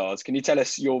Waratahs, can you tell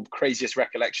us your craziest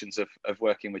recollections of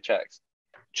working with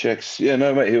Chex? Yeah,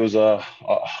 no, mate. He was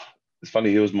it's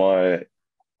funny. He was my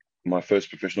first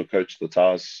professional coach at the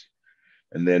Tars,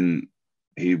 and then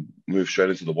he moved straight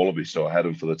into the Wallabies. So I had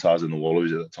him for the Tars and the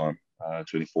Wallabies at that time,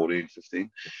 2014,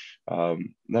 15.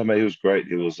 No, mate, he was great.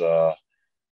 He was. I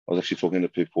was actually talking to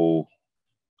people.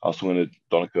 I was talking to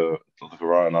Donica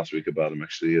Ryan last week about him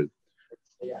actually,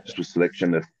 just with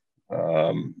selection.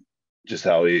 Just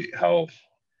how if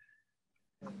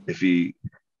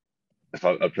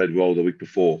I played well the week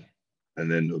before, and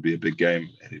then it would be a big game,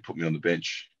 and he'd put me on the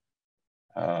bench,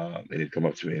 and he'd come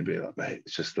up to me and be like, "Mate,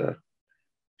 it's just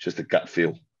a gut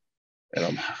feel,"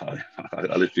 and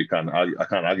I literally can't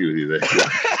argue with you there.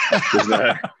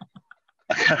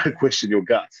 I can't question your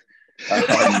gut.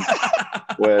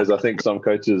 Whereas I think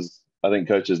coaches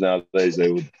nowadays,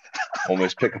 they would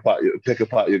almost pick apart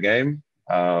your game,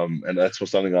 and that's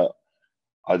something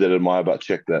I did admire about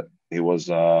Czech, that he was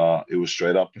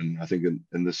straight up. And I think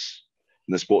in this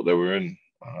sport that we're in,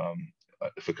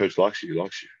 if a coach likes you, he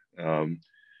likes you.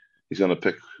 He's going to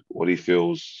pick what he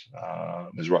feels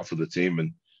is right for the team,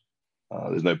 and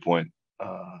there's no point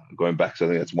going back. So I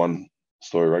think that's one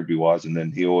story rugby wise. And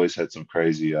then he always had some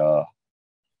crazy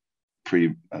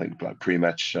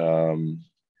pre-match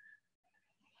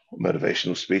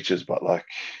motivational speeches, but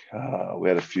we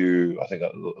had a few. I think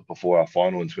before our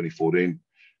final in 2014,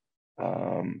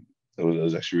 it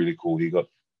was actually really cool. He got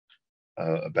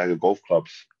a bag of golf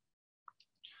clubs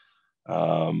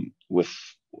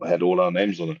had all our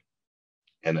names on it,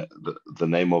 and the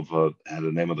name of had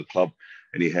the name of the club,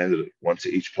 and he handed it one to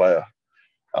each player,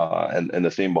 and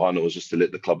the theme behind it was just to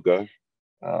let the club go,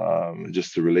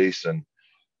 just to release, and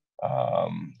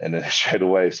then straight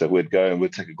away, so we'd go and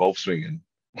we'd take a golf swing, and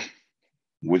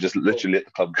we just literally let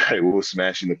the club go. We were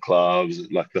smashing the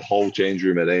clubs. Like the whole change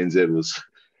room at ANZ was,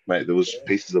 mate, there was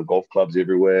pieces of golf clubs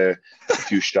everywhere. A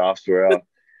few shafts were out.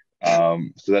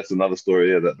 So that's another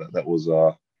story. Yeah, that was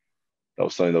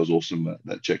something that was awesome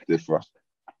that Czech did for us.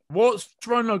 What's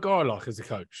Ron O'Gara like as a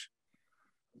coach?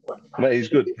 Mate, he's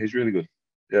good. He's really good.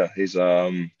 Yeah, he's how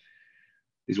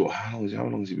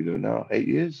long has he been doing now? 8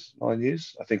 years, 9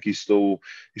 years. I think he's still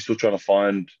trying to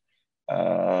find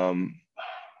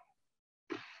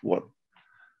what,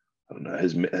 I don't know,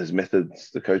 his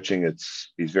methods, the coaching.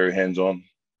 He's very hands-on.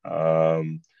 But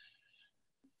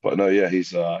no, yeah,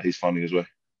 he's finding his way.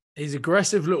 He's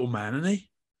aggressive little man, isn't he?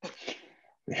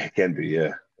 Yeah, he can be,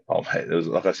 yeah. Oh mate, it was,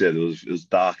 like I said, it was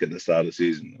dark at the start of the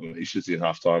season. I mean, you should see at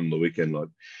halftime on the weekend, like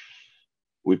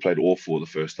we played awful the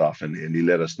first half, and he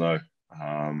let us know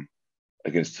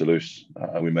against Toulouse.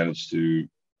 We managed to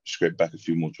scrape back a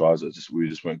few more tries. We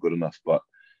just weren't good enough. But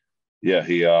yeah,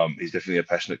 he's definitely a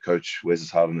passionate coach. Wears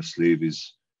his heart on his sleeve.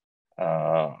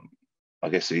 I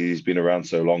guess he's been around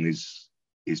so long. He's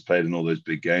played in all those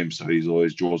big games, so he's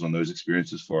always draws on those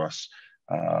experiences for us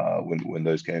when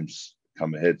those games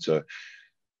come ahead. So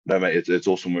no, mate, it's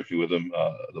awesome working with him.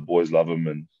 The boys love him,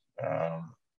 and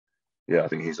yeah, I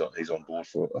think he's on board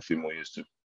for a few more years too.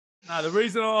 No, the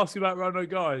reason I asked you about Rono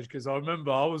Guy is because I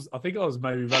remember I think I was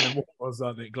maybe running more. I was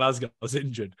at Glasgow. I was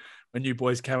injured when you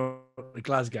boys came up to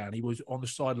Glasgow, and he was on the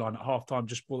sideline at halftime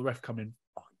just before the ref come in,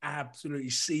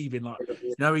 absolutely seething. Like,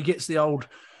 you know, he gets the old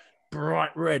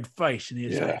bright red face, and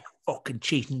he's like, "Fucking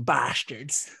cheating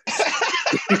bastards."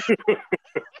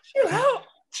 Chill out.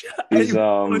 He's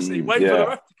honestly wait for the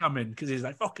ref to come in because he's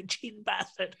like, "Fucking cheating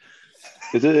bastard."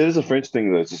 It is a French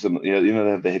thing, though. It's just, they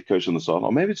have the head coach on the sideline.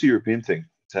 Or maybe it's a European thing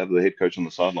to have the head coach on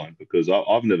the sideline, because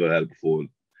I've never had it before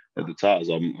at the Tars.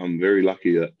 I'm very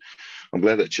lucky that I'm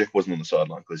glad that Czech wasn't on the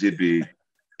sideline, because he'd be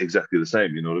exactly the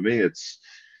same. You know what I mean? It's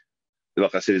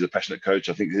like I said, he's a passionate coach.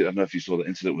 I don't know if you saw the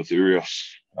incident with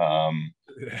Urios. When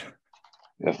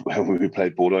we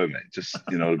played Bordeaux, mate. Just,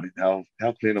 you know, how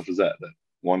clean off is that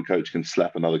one coach can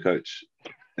slap another coach,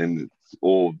 and it's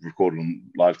all recorded on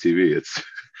live TV.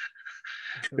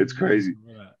 It's crazy.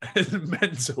 It's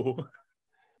mental.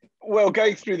 Well,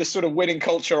 going through the sort of winning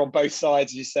culture on both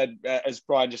sides, as you said, as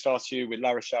Brian just asked you with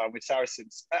La Rochelle and with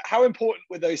Saracens, how important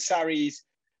were those Saris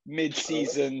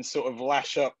mid-season sort of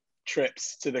lash-up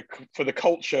trips for the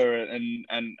culture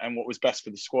and what was best for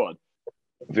the squad?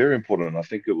 Very important. I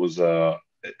think it was.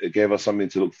 It gave us something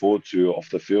to look forward to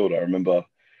off the field. I remember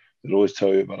they'd always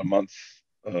tell you about a month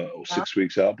or 6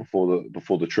 weeks out before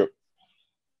the trip,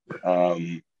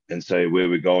 and say where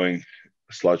we're going,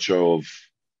 a slideshow of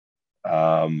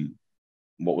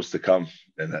what was to come,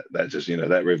 and that just,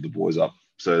 that revved the boys up.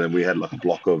 So then we had like a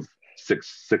block of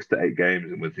six to 8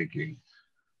 games, and we're thinking,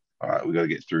 all right, we got to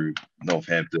get through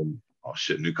Northampton,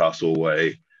 Newcastle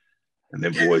away, and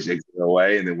then boys exit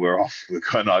away, and then we're off. We're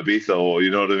going to Ibiza, or you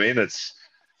know what I mean? It's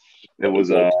always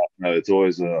a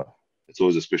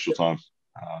special time.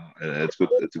 It's good.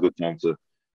 It's a good time to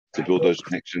build those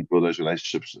connections, build those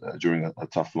relationships during a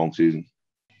tough, long season.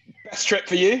 Best trip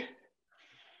for you?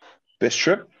 Best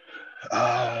trip?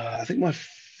 I think my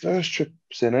first trip,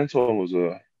 St. Anton, was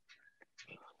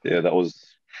that was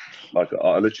like,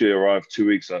 I literally arrived 2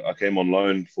 weeks. I came on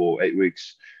loan for 8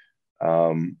 weeks.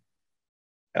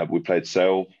 We played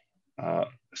Sale at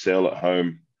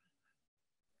home,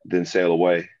 then Sale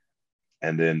away.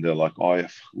 And then they're like, oh, yeah,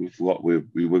 we've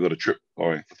got a trip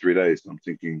going for 3 days. And I'm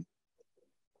thinking,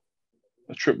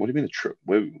 a trip? What do you mean a trip?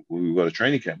 We've got a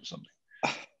training camp or something.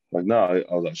 Like, no, I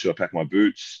was like, should I pack my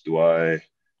boots? And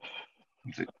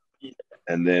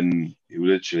then it was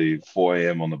literally 4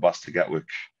 a.m. on the bus to Gatwick.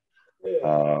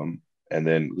 And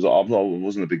then, because I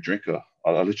wasn't a big drinker.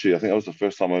 I think that was the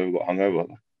first time I ever got hungover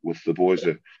with the boys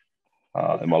in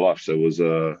my life. So it was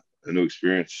a new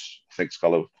experience. Thanks,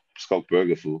 Skulk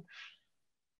Burger, for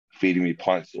feeding me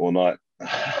pints all night.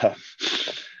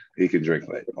 He can drink,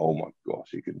 mate. Oh my gosh,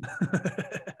 he can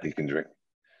drink.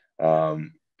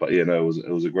 But yeah, no, it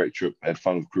was a great trip. I had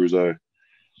fun with Crusoe.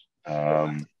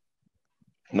 It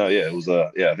was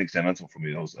I think St. Anton for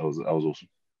me, that was awesome.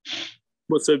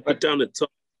 Well, so down at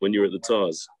when you were at the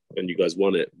Tars and you guys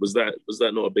won it, was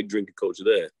that not a big drinking culture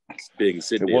there? Being in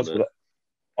Sydney, it was.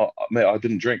 Mate, I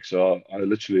didn't drink, so I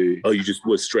literally. Oh, you just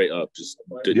were straight up, just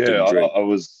didn't drink. I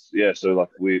was. Yeah, so like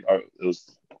it was.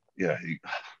 Yeah,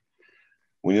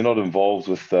 when you're not involved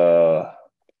with on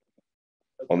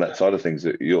that side of things,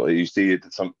 you see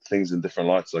some things in different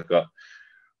lights. Like the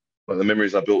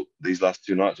memories I built these last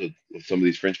 2 nights with some of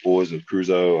these French boys, with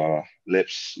Crusoe,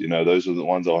 Leps, those are the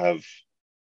ones I'll have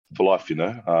for life.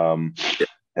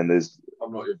 And there's.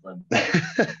 I'm not your friend.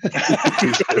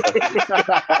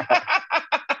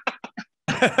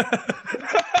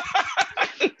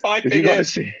 Did you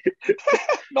guys see?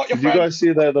 Not your Did friend. you guys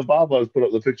see the barbers put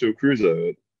up the picture of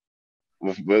Crusoe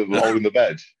with holding the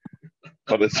badge?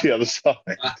 But it's the other side.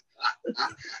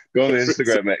 Go on the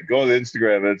Instagram, mate. Go on the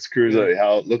Instagram. It's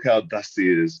Crusoe. Look how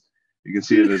dusty it is. You can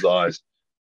see it in his eyes.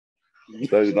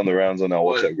 Those have done the rounds on our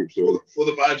WhatsApp group. For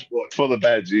the badge, what? For the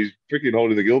badge, he's freaking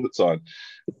holding the Gilbert sign.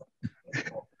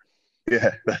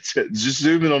 Yeah, that's it. Just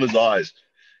zoom in on his eyes.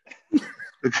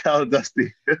 Look how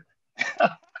dusty.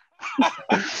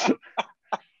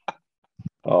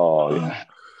 Oh yeah.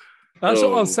 That's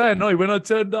what I was saying. No, when I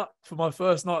turned up for my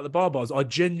first night at the Barbars, I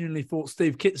genuinely thought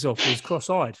Steve Kitsoff was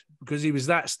cross-eyed because he was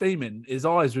that steaming. His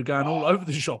eyes were going all over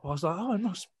the shop. I was like,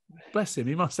 oh, bless him.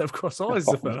 He must have cross eyes,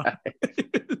 the fella.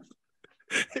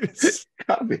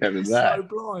 Can't be having that. So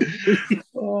blind.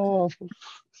 Oh, for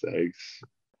sakes.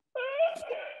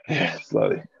 Yeah,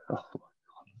 slowly. Oh my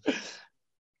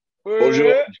God.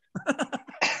 Bonjour.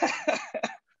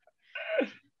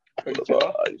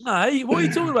 No, what are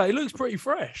you talking about? He looks pretty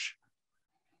fresh.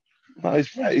 No,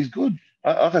 he's good.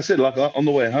 Like I said, like on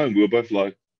the way home, we were both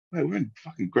like, "Hey, we're in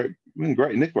great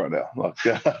nick right now." Like,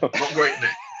 Not great nick.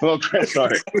 Not great.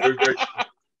 Sorry, we're great.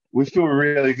 We feel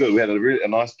really good. We had a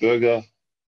nice burger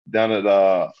down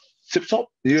at Tip Top.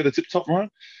 You heard of Tip Top, right?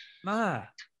 Nah.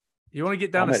 You want to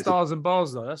get down to Stars and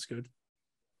Bars though? That's good.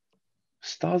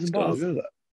 Stars and Bars. Look at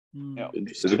that. Yeah.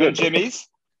 Is it good? Jimmy's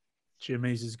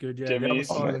is good. Yeah. Jimmy's.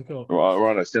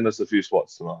 Right. Send us a few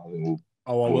spots tonight. I think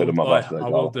I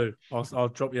will do. I'll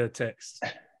drop you a text.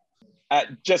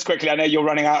 Just quickly, I know you're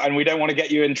running out, and we don't want to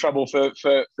get you in trouble for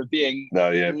being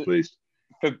please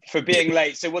for being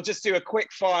late. So we'll just do a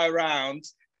quick fire round.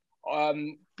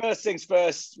 First things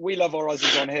first, we love our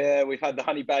Aussies on here. We've had the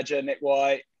Honey Badger, Nick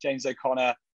White, James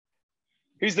O'Connor.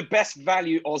 Who's the best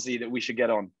value Aussie that we should get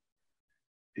on?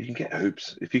 You can get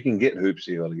Hoops. If you can get Hoops,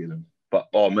 you got to get him. But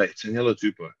mate, Taniela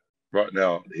Tupou right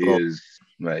now, he's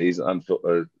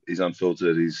unfiltered.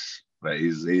 He's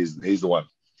the one.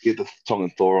 Get the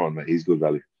Tongan Thor on, mate. He's good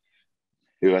value.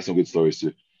 He has some good stories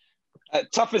too.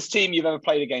 Toughest team you've ever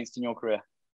played against in your career?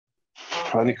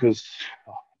 Only because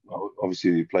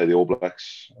obviously you play the All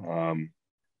Blacks.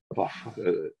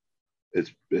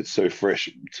 It's so fresh.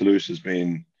 Toulouse has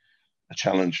been a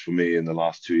challenge for me in the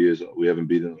last 2 years. We haven't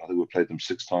beaten. I think we've played them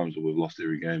 6 times, and we've lost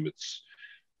every game. It's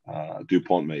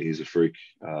Dupont, mate. He's a freak.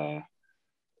 For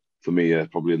me,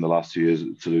 probably in the last 2 years,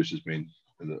 Toulouse has been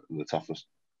the toughest.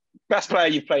 Best player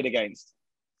you've played against?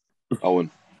 Owen.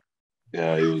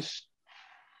 Yeah, he's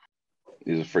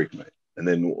a freak, mate. And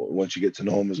then once you get to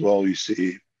know him as well, you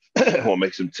see what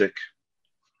makes him tick,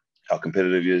 how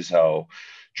competitive he is, how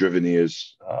driven he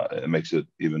is. It makes it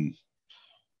even,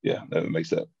 it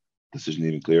makes that decision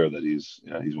even clearer that he's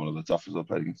one of the toughest I've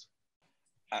played against.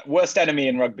 Worst enemy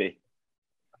in rugby?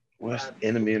 Worst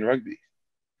enemy in rugby?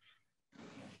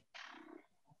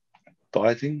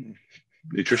 Dieting?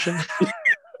 Nutrition?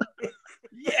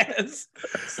 Yes.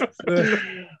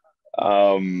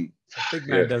 Big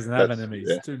man doesn't have enemies.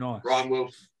 It's too nice. Ryan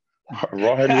Wilson.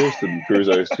 Ryan Wilson,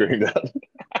 Crusoe screamed out.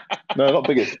 No, not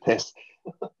biggest pest.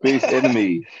 Biggest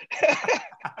enemy.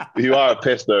 You are a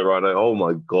pest though, Ryan. Oh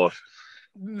my gosh.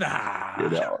 Nah.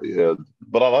 Yeah.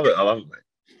 But I love it, mate.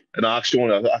 And I actually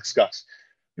want to ask Gus,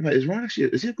 mate, is Ryan actually,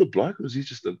 is he a good bloke or is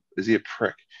he a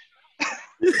prick?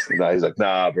 No, he's like,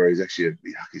 nah, bro, he's actually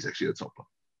a topper.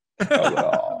 Like,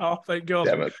 oh, thank God.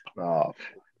 Damn it. Oh,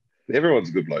 everyone's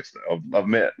a good bloke though. I've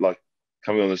met, like,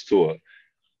 coming on this tour,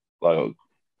 like,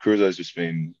 Crusoe's just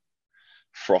been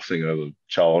frothing over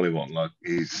Charles Olivon. Like,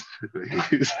 he's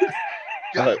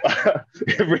like,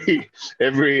 every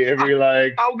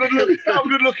like, how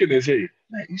good looking is he?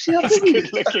 Mate, you see how big he is?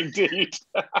 Good looking dude.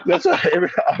 That's why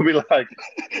I'll be like,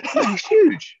 he's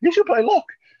huge. He should play lock.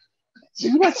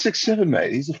 He's about 6'7",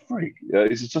 mate. He's a freak. Yeah,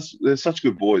 they're such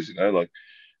good boys, you know. Like,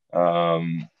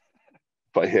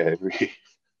 but yeah,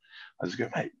 I just go,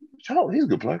 mate, Charles, he's a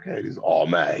good bloke. Eh? He's, oh,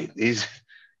 mate, he's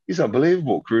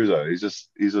unbelievable, Crusoe.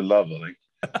 He's a love, I think.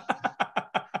 Got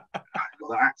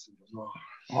that accent as well.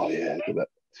 Oh yeah, look at that.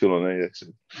 Still on A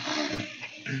accent.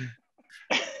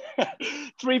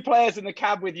 3 players in the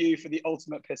cab with you for the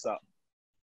ultimate piss up.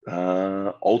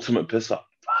 Ultimate piss up.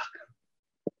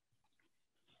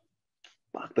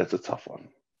 Fuck, that's a tough one.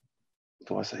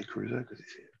 Do I say Crusoe because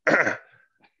he's here?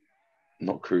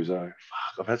 Not Crusoe.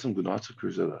 Fuck, I've had some good nights with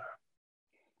Crusoe though.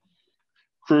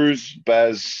 Cruz,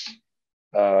 Baz.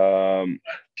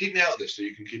 Keep me out of this so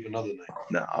you can keep another name.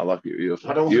 No, I like you. You're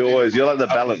like the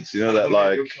balance. You know that,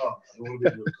 like,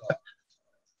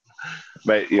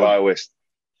 mate. Eli West.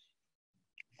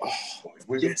 Oh,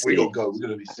 we got to go. We're going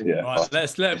to be singing. Yeah. Right,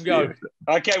 let's let him go.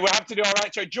 Okay, we'll have to do our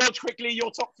outro. George, quickly, your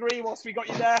top 3 whilst we got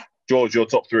you there. George, your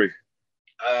top 3.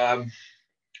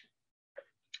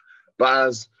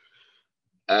 Baz,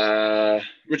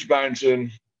 Richard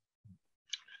Barrington,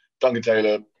 Duncan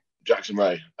Taylor, Jackson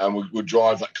Ray, and we would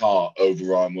drive that car over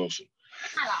Ryan Wilson.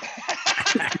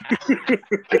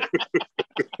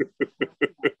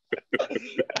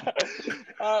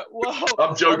 Well,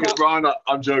 I'm joking, Ryan.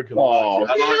 I'm joking. Oh,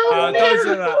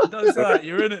 don't say that.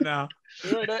 You're in it now.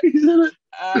 You're in it.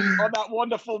 On that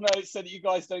wonderful note, so that you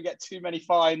guys don't get too many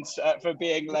fines for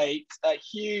being late, a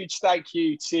huge thank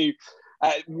you to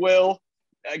Will.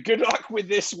 Good luck with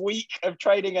this week of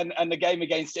training and the game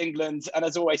against England. And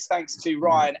as always, thanks to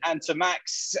Ryan and to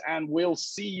Max. And we'll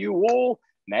see you all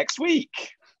next week.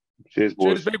 Cheers,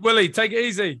 boys. Cheers, Big Willie. Take it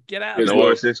easy. Get out. No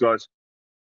worries. Cheers, guys.